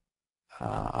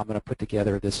 I'm going to put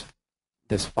together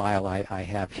this file I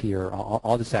have here.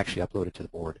 I'll just actually upload it to the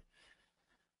board,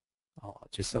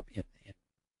 just so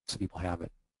people have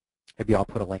it. Maybe I'll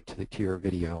put a link to your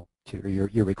video, to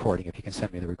your recording, if you can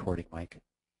send me the recording, Mike.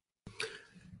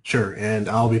 Sure, and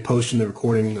I'll be posting the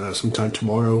recording sometime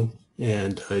tomorrow,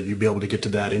 and you'll be able to get to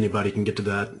that. Anybody can get to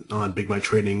that on Big Mike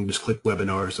Trading. Just click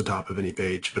webinars at the top of any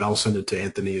page, but I'll send it to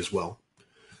Anthony as well.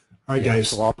 All right, guys.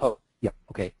 So I'll post. Yep.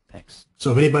 Okay. Thanks.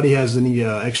 So if anybody has any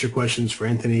extra questions for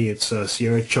Anthony, it's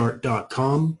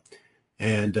sierrachart.com.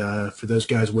 And for those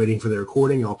guys waiting for the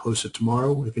recording, I'll post it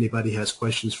tomorrow. If anybody has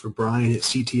questions for Brian at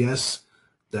CTS,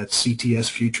 that's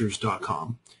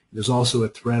ctsfutures.com. There's also a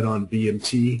thread on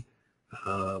BMT,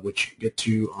 which you get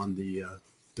to on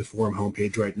the forum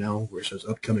homepage right now, where it says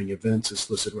upcoming events. It's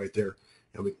listed right there,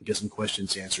 and we can get some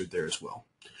questions answered there as well.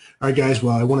 All right, guys.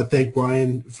 Well, I want to thank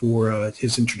Brian for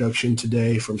his introduction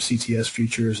today from CTS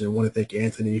Futures, and I want to thank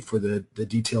Anthony for the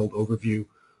detailed overview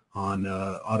on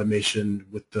automation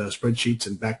with spreadsheets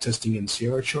and backtesting in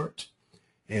Sierra Chart.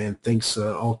 And thanks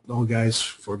all guys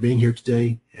for being here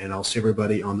today, and I'll see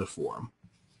everybody on the forum.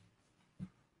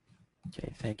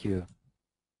 Okay, thank you.